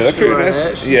Mila and Ashton were in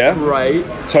it. She's great.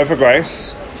 Topher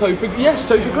Grace.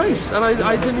 Topher Grace. And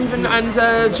I didn't even. And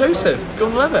Joseph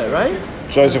Gordon-Levitt, right?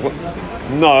 Joseph.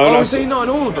 No. Oh, is he not in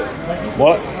all of them?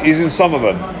 What? He's in some of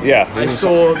them. Yeah. I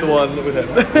saw the one with him.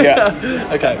 Yeah.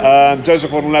 Okay.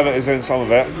 Joseph Gordon-Levitt is in some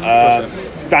of it.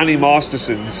 Danny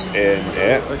Masterson's in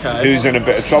it. Okay. Who's in a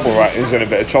bit of trouble, right? He's in a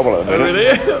bit of trouble at the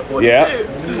minute. Oh, really? What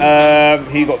did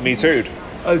he do? He got Me Too'd.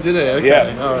 Oh, did he? Okay.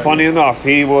 Yeah. All right. Funny enough,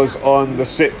 he was on the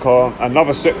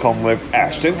another sitcom with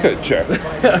Ashton Kutcher,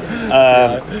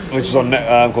 which is on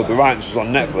called The Ranch, which is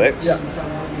on Netflix. Yeah.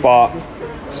 But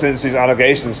since his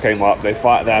allegations came up, they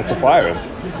had to fire him.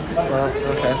 Right,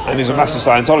 okay. And he's a massive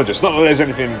Scientologist. Not that there's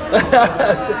anything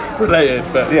related,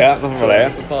 but nothing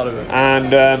related. Part of it.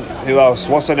 And who else?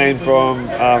 What's her name from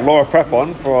Laura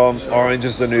Prepon from Orange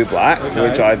Is the New Black,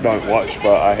 which I don't watch,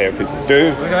 but I hear people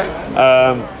do. Okay.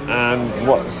 And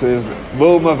what's his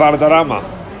Wilma Valderrama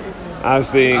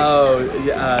as the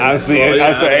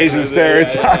Asian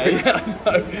stereotype.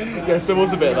 Yes, there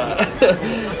was a bit of that.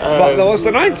 But that was the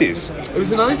 90s. It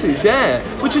was the 90s, yeah.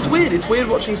 Which is weird. It's weird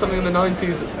watching something in the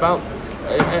 90s that's about,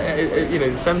 the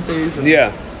 70s.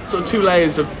 And sort of two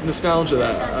layers of nostalgia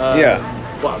there.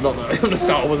 well, not that the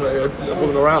start wasn't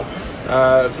around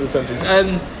for the 70s.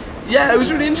 Yeah, it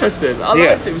was really interesting. I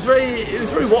liked it. It was very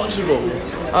watchable.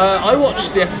 I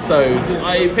watched the episode.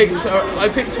 I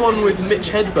picked one with Mitch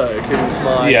Hedberg, who's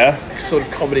my sort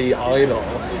of comedy idol,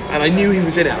 and I knew he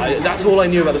was in it. That's all I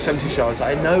knew about the 70s show.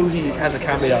 I know he has a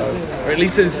cameo, or at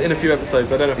least is in a few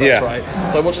episodes. I don't know if that's right.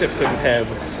 So I watched the episode with him,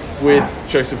 with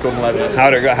Joseph Gordon-Levitt.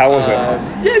 How'd it go? How was it?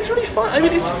 Yeah, it's really fun. I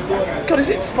mean, God, is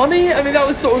it funny? I mean, that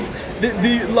was sort of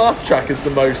the laugh track is the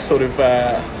most sort of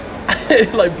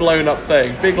like blown up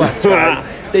thing. Big laugh track.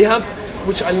 They have,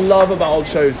 which I love about old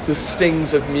shows, the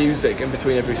stings of music in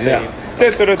between every scene.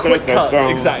 Quick cuts,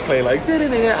 exactly, like,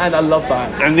 and I love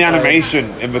that. And the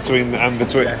animation in between like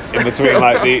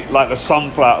the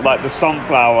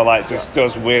sunflower like just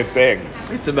does weird things.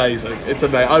 It's amazing.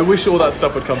 I wish all that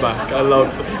stuff would come back.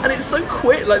 And it's so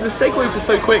quick. Like the segues are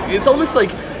so quick. It's almost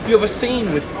like you have a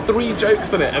scene with 3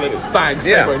 jokes in it, and then it's bang,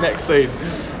 segue, next scene.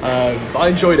 But I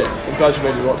enjoyed it. I'm glad you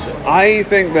made me watch it. I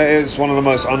think that it's one of the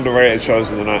most underrated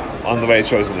shows in the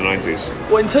 90s.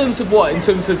 Well, in terms of what? In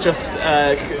terms of just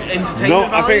entertainment value?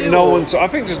 I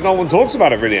think just no one talks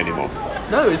about it really anymore.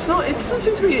 No, it's not. It doesn't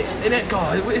seem to be in it.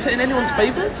 God, is it in anyone's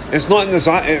favourites? It's not in the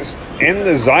it's in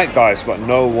the zeitgeist, but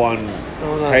no one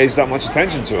pays that much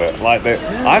attention to it. I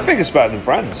think it's better than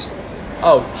Friends.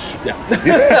 Oh,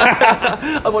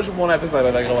 yeah. I watched one episode.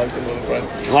 I think I liked it more than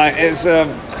Friends. Like it's,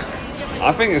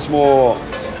 I think it's more,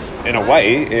 in a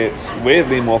way, it's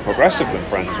weirdly more progressive than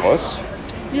Friends was.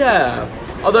 Yeah.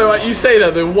 Although you say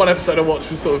that the one episode I watched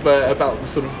was sort of about the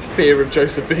sort of fear of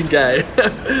Joseph being gay,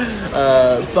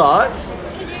 but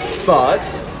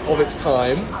of its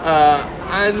time,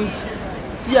 and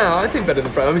yeah, I think better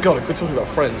than Friends. I mean, God, if we're talking about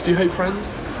Friends, do you hate Friends?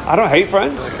 I don't hate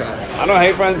Friends. Okay. I don't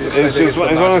hate Friends. It's just one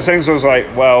of those things where I was like,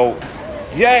 well,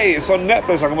 yay, it's on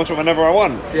Netflix. I can watch it whenever I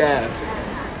want. Yeah.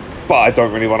 But I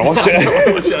don't really want to watch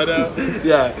it.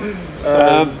 Yeah.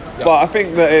 But I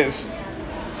think that it's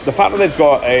the fact that they've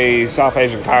got a South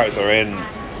Asian character in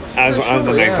as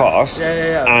the main cast,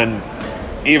 and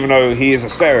even though he is a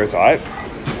stereotype,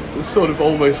 it's sort of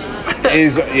almost he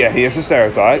is a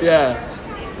stereotype. Yeah.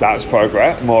 That's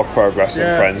more progress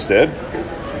than Friends did.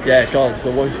 Yeah, God, it's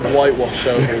the most whitewash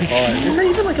show of all time. Is there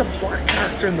even like a black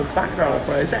character in the background of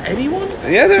Friends? Is there anyone?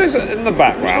 Yeah, there is in the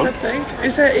background. I think.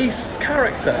 Is there a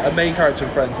main character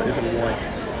in Friends that isn't white?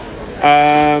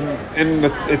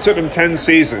 It took them 10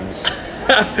 seasons.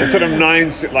 It took them 9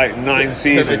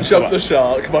 seasons. They jumped the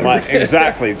shark moment.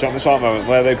 Exactly, jumped the shark moment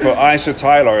where they put Aisha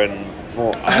Tyler in.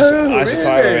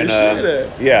 Tyler in.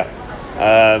 Yeah.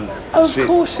 Of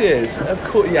course she is. Of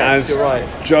course, yes, you're right.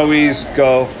 Joey's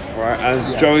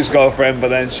girlfriend, but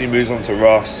then she moves on to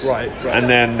Ross. Right. And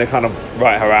then they kind of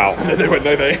write her out. And then they went,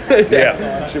 no.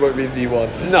 Yeah. She won't be the one.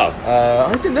 No.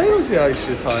 I didn't know it was the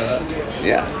Aisha Tyler.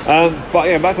 Yeah. But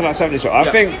yeah, back to that 70s show. I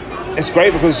think it's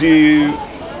great because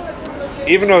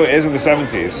even though it is in the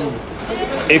 70s,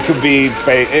 they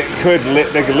could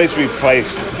literally be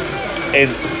placed in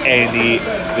any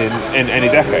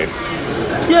decade.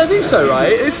 Yeah, I think so,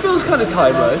 right? It feels kind of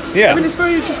timeless. Yeah. I mean, it's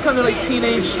very just kind of like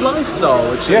teenage lifestyle,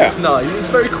 which is nice. It's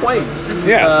very quaint.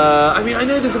 Yeah. I mean, I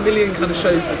know there's a million kind of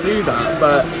shows that do that,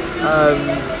 but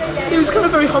it was kind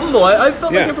of very humble. I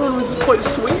felt like everyone was quite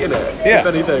sweet in it, if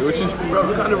anything, which is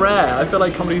kind of rare. I feel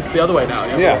like comedy's the other way now.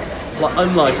 You have like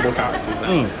unlikable characters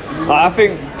now. I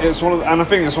think it's one of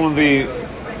the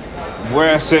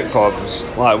rare sitcoms.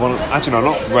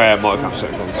 Not rare multi-cam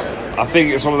sitcoms. I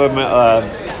think it's one of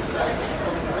the.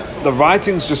 The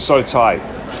writing's just so tight.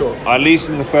 Sure. At least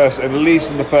in the first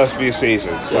few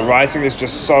seasons, the writing is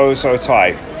just so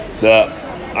tight that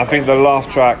I think the laugh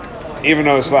track, even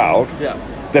though it's loud,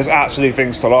 there's actually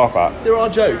things to laugh at. There are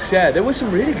jokes, there were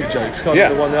some really good jokes.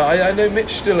 The one I know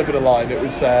Mitch delivered a line. It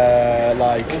was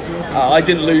I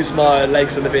didn't lose my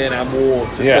legs in the Vietnam War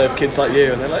to serve kids like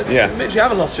you, and they're like, Mitch, you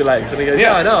haven't lost your legs, and he goes,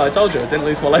 I know, I told you, I didn't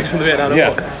lose my legs in the Vietnam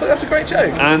War. So that's a great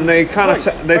joke. And they kind of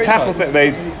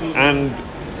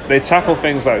they tackle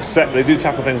things like they do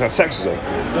tackle things like sexism.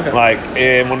 Okay. Like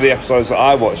in one of the episodes that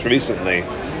I watched recently,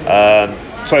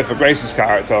 Topher Grace's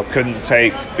character couldn't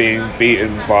take being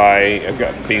beaten by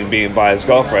his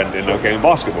girlfriend in a game of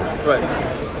basketball. Right.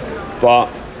 But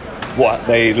what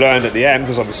they learned at the end,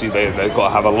 because obviously they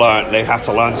have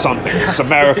to learn something. It's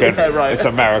American. It's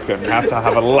American. They have to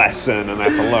have a lesson and they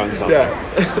have to learn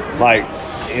something. Like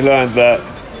he learned that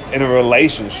in a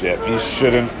relationship, you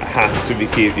shouldn't have to be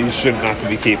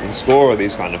keeping score of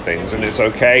these kind of things, and it's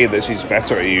okay that she's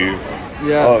better at you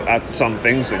at some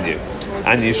things than you,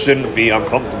 and you shouldn't be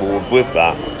uncomfortable with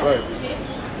that. Right.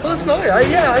 Well, that's nice. I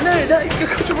know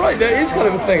that you're right. There is kind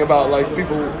of a thing about like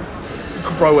people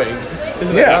growing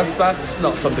isn't it? That's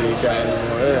not something you get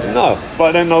anymore. Yeah. No,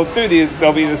 but then they'll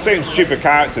be the same stupid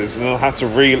characters, and they'll have to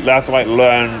like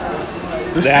learn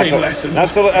the same lessons. They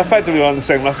have to effectively learn the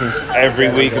same lessons every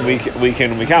week and week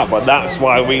in and week out. But that's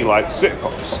why we like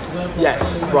sitcoms.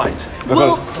 Yes, right.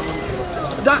 Well,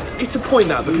 it's a point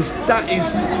now, because that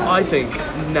is, I think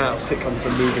now sitcoms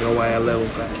are moving away a little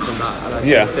bit from that, and I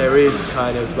think there is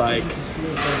kind of like,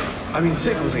 I mean,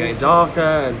 sitcoms are getting darker,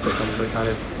 and sitcoms are kind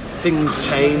of, things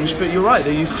change, but you're right,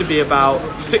 they used to be about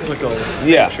cyclical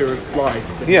nature of life.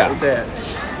 That's it.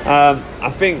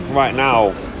 I think right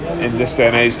now, in this day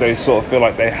and age, they sort of feel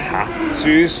like they have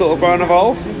to sort of grow and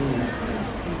evolve,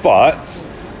 but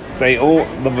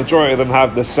the majority of them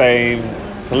have the same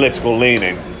political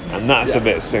leaning, and that's a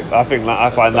bit sick. I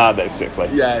find that a bit sickly.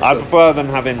 Yeah, sure. I prefer them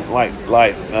having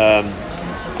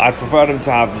I prefer them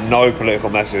to have no political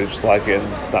message, like in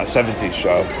that 70s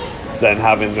show, than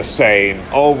having the same,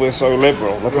 oh, we're so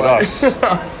liberal, look at us.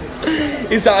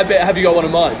 Is that a bit, have you got one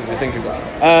in mind, if you're thinking about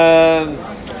it?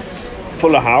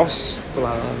 Fuller House.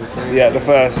 Yeah, the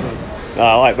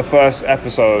first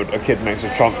episode, a kid makes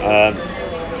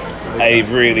a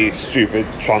really stupid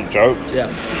Trump joke. Yeah.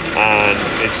 And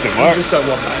it just didn't work. You just don't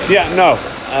want that. Yeah, no.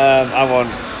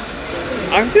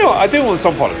 I do want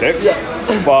some politics,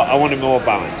 but I want it more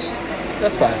balanced.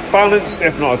 That's fair. Balanced,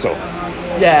 if not at all.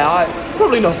 Yeah,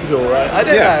 probably not at all, right? I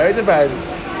don't know, it depends.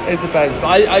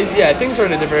 But things are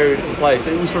in a very different place.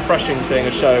 It was refreshing seeing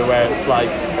a show where it's like,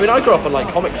 I mean, I grew up on like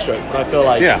comic strips, and I feel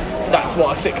like that's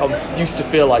what a sitcom used to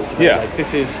feel like to me. Like,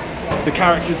 this is the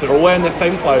characters are all wearing the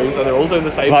same clothes, and they're all doing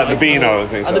the same. Like the Beano and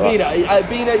things like that. And the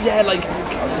Beano, like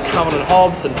Calvin and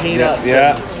Hobbes and Peanuts.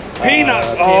 Yeah.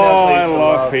 Peanuts. I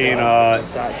love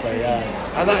Peanuts. Exactly.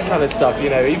 Yeah. And that kind of stuff.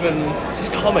 Even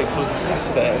just comics, I was obsessed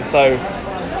with it, and so.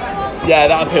 Yeah,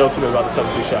 that appealed to me about the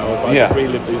 70s show. I was like,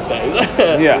 relive these days.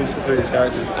 Through these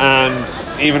characters. And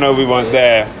even though we weren't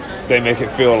there, they make it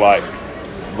feel like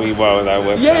we were there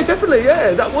with them. Yeah, definitely,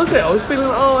 that was it. I was feeling,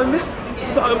 I missed,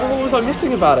 what was I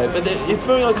missing about it? But it's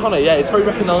very iconic, it's very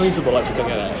recognisable, everything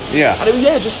in it. Yeah. And it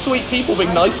was, just sweet people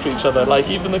being nice to each other. Like,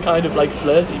 even the kind of, like,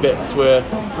 flirty bits were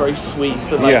very sweet.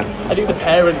 And, like, I think the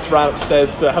parents ran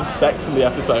upstairs to have sex in the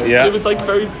episode. Yeah. It was, like,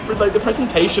 very, like, the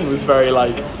presentation was very,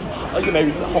 like,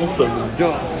 wholesome.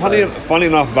 Funny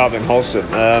enough about being wholesome,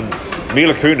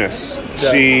 Mila Kunis,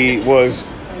 she was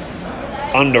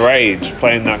underage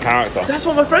playing that character. That's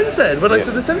what my friend said when I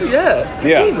said the 70s.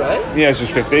 15, right? Yeah, she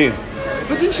was 15.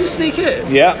 But didn't she sneak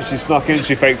in? Yeah, she snuck in,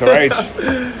 she faked her age.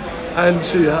 And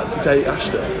she had to date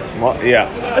Ashton. What? Yeah.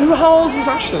 How old was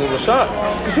Ashton in the show?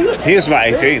 Because he was about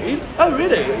 18. Oh,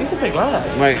 really? He's a big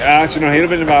lad. Mate, actually, no, he'd have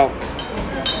been about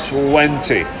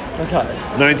 20. Okay.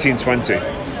 1920.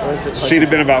 She'd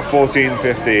have been about 14,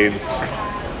 15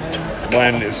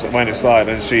 when it started,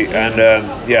 and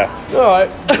All right.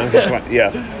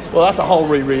 Well, that's a whole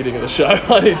rereading of the show.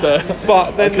 I need to.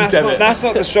 But then that's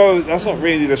not the show. That's not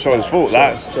really the show's fault.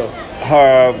 That's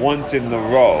her wanting the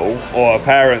role, or her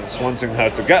parents wanting her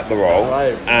to get the role,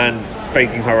 and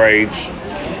faking her age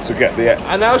to get the.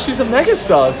 And now she's a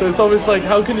megastar, so it's almost like,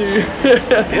 how can you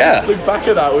look back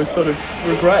at that with sort of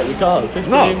regret? You can't. 15,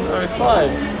 no, it's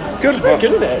fine. Good, she's very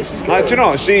good at it. She's good. Do you know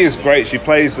what? She is great. She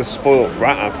plays the spoiled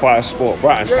brat, quite a spoiled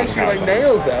bratish kind of character. She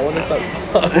nails it. I wonder if that's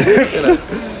part,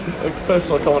 a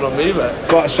personal comment on me, but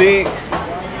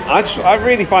I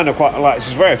really find her quite, like,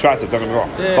 she's very attractive, don't get me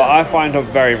wrong, but I find her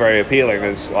very, very appealing,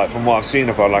 as like from what I've seen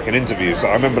of her, like in interviews.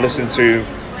 I remember listening to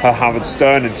her Howard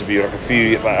Stern interview a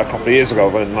couple of years ago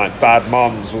when like Bad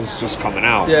Moms was just coming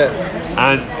out.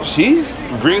 And she's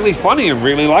really funny and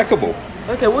really likable.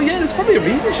 Okay, well, there's probably a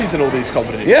reason she's in all these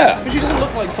comedies. Because she doesn't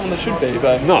look like someone that should be,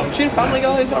 but no. She in Family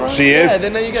Guy, is that right? She is.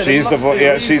 Then there you go.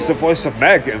 She's the voice of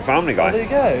Meg in Family Guy. Oh, there you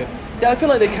go. Yeah, I feel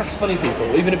like they cast funny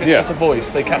people, even if it's just a voice.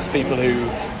 They cast people who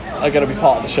are going to be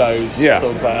part of the show's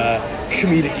sort of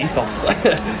comedic ethos.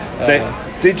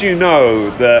 Did you know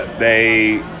that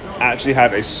they actually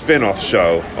had a spin-off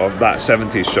show of that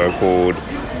 70s show called,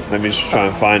 let me just try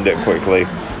and find it quickly.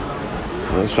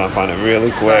 Let's try and find it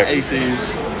really quick.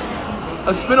 80s.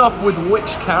 A spin-off with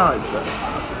which character?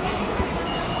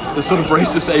 The sort of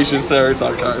racist Asian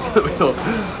stereotype character that we thought,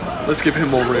 let's give him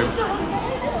more room.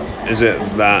 Is it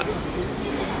that?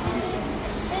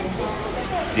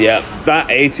 Yeah, that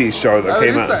 80s show that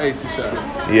came out. That 80s show?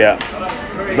 Yeah,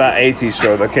 that 80s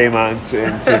show that came out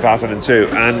in 2002,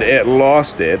 and it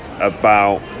lasted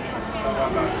about...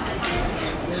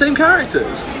 Same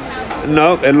characters?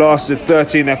 No, it lasted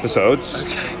 13 episodes.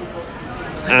 Okay.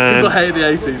 And people hate the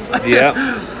 80s.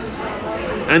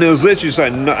 And it was literally just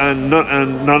like, none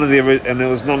of the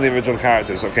original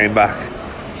characters that came back.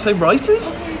 Same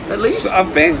writers? at least. I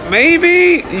think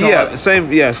maybe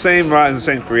same writers and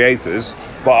same creators,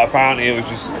 but apparently it was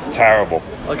just terrible.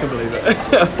 I can believe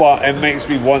it. But it makes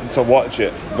me want to watch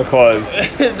it because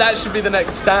that should be the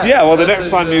next step. Yeah, well, the next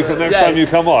time you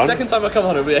come on. Second time I come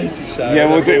on, it'll be 80s show. Yeah,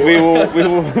 we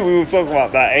will talk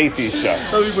about that 80s show.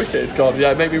 That'll be wicked. God,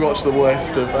 yeah, make me watch the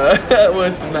worst of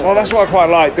Netflix. Well, that's what I quite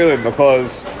like doing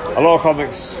because a lot of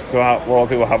comics, a lot of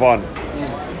people have on,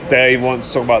 they want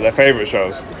to talk about their favourite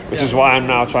shows, which is why I'm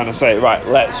now trying to say, right,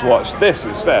 let's watch this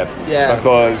instead. Yeah.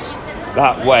 Because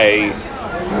that way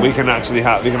we can actually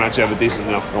have a decent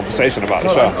enough conversation about the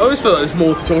show. I always feel like there's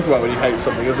more to talk about when you hate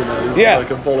something, isn't there? It's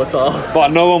like a volatile.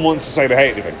 But no one wants to say they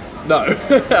hate anything. No.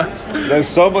 There's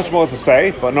so much more to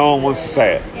say, but no one wants to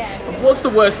say it. What's the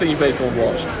worst thing you've made someone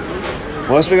watch?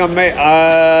 Worst thing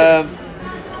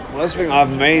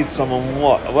I've made someone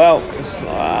watch. Well,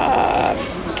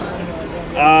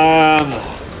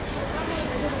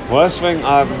 worst thing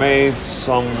I've made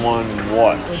someone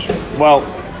watch. Well,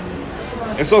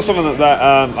 it's not something that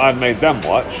I've made them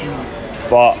watch,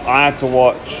 but I had to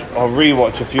watch or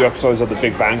rewatch a few episodes of The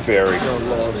Big Bang Theory. Oh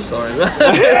Lord, sorry.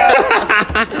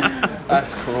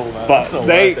 That's cruel, man.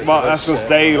 But that's because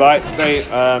they liked it.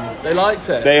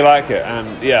 They like it,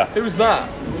 and yeah. Who was that?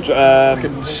 John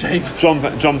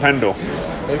Pendle.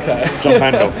 Okay. John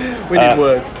Pendle. We need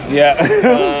words. Yeah.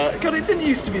 God, it didn't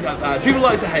used to be that bad. People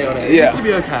like to hate on it. It used to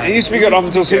be okay. It used to be good up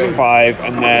until season 5,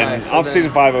 and then after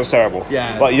season 5 it was terrible.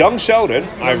 Yeah. But Young Sheldon,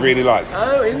 I really liked.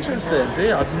 Oh, interesting.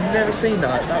 Yeah, I've never seen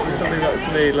that. That was something that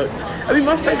to me looked. I mean,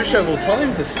 my favourite show of all time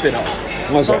is a spin-off.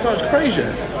 What's that?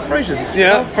 Frasier. Frasier's a spin-off.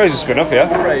 Yeah, Frasier's spin-off. Yeah.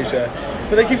 Frasier.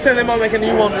 But they keep saying they might make a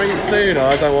new one really soon.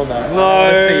 I don't want that. No. I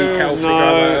want to see Kelsey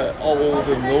Grammer old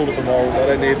and all of them old. I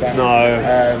don't need that.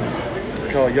 No.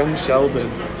 God, Young Sheldon.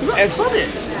 It's funny.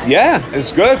 Yeah,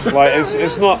 it's good. Like it's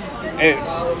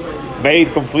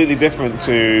made completely different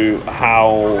to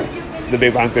how The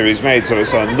Big Bang Theory is made. So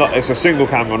it's a single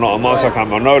camera, not a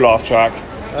multi-camera, no laugh track.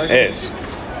 Okay. It's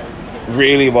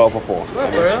really well performed.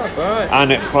 Right.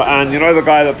 And you know the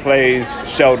guy that plays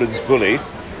Sheldon's bully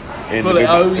in The Big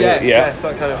Bang Theory? Yes,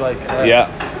 that kind of like. Yeah.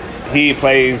 He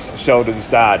plays Sheldon's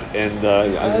dad in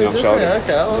Young Sheldon.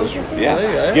 Okay, there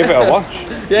you go. Give it a watch.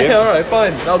 Alright,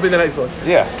 fine. That'll be the next one.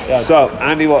 Yeah. So,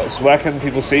 Andy Watts, where can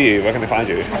people see you? Where can they find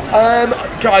you?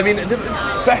 I mean, it's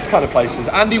best kind of places.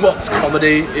 Andy Watts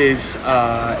Comedy is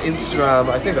Instagram.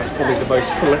 I think that's probably the most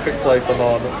prolific place I'm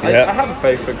on. I have a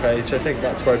Facebook page. I think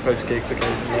that's where I post gigs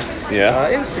occasionally.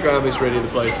 Yeah. Instagram is really the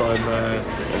place I'm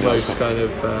most kind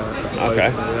of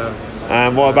okay.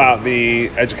 And what about the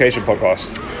education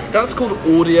podcast? That's called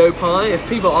Audio Pie. If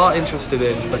people are interested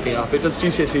in looking it up, it does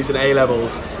GCSEs and A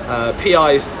levels.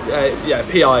 PI is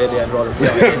PI at the end rather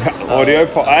than PI. Audio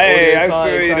Pie. Hey, I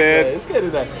see what you did. It's good,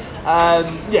 isn't it?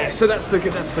 So that's the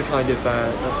kind of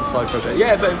that's the side project.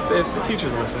 Yeah, but if the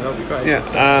teachers are listening, that'll be great.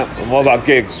 Yeah. What about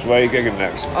gigs? Where are you gigging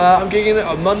next? I'm gigging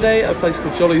on Monday at a place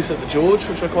called Jolly's at the George,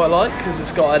 which I quite like because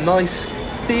it's got a nice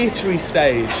theatre-y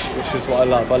stage, which is what I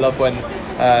love. I love when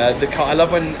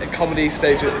comedy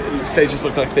stages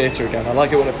look like theatre again. I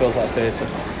like it when it feels like theatre.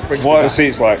 What are the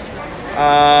seats like?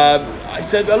 I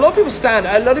said a lot of people stand.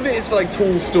 A lot of it is like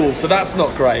tall stools, so that's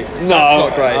not great. No, that's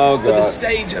not great. Oh God. But the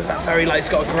stage has that very it's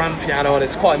got a grand piano and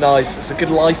it's quite nice. It's a good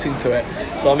lighting to it,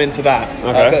 so I'm into that.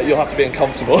 Okay. But you'll have to be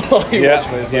uncomfortable while you watch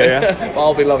me. So. But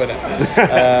I'll be loving it.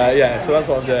 So that's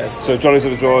what I'm doing. So Jolly's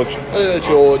at the George.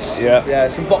 Yeah.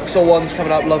 Some Vauxhall ones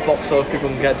coming up. Love Vauxhall. If people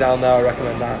can get down there, I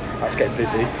recommend that. That's getting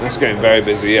busy. That's getting very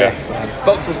busy. Yeah.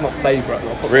 Vauxhall's my favourite.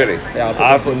 Really? Yeah.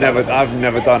 I've never done it. You've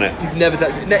never done it.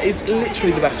 No, it's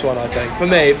literally the best one I think for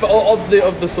me.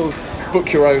 Of the sort of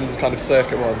book your own kind of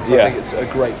circuit ones, I think it's a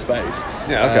great space.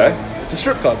 Yeah, okay. It's a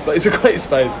strip club, but it's a great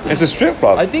space. It's a strip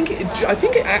club? I think it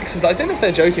acts as, I don't know if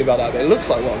they're joking about that, but it looks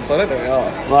like one, so I don't think they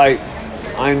are. Like,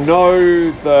 I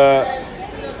know that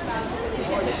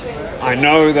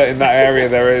in that area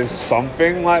there is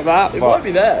something like that. It might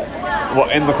be there.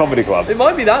 What, in the comedy club? It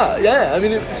might be that, yeah. I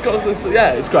mean, it's got this,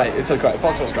 it's great. It's great.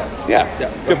 Vauxhall's great. Yeah.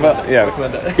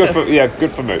 Recommend it.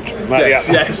 Good for Mooch.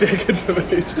 Yes, good for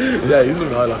Mooch. Yeah, he's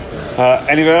one I like.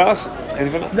 Anything else?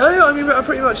 No, I mean,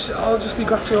 pretty much I'll just be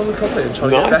grafting on the comedy and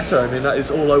trying to get better. I mean, that is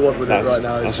all I want with it right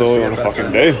now. That's all you want to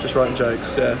fucking do. Just writing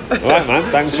jokes, yeah. All right, man.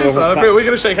 Thanks for that. We're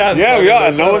going to shake hands. Yeah, we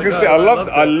are. No one can see it.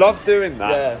 I love doing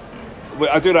that. Yeah.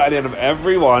 I do that at the end of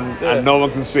every one, and no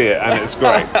one can see it, and it's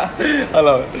great. I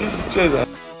love it. Cheers, man.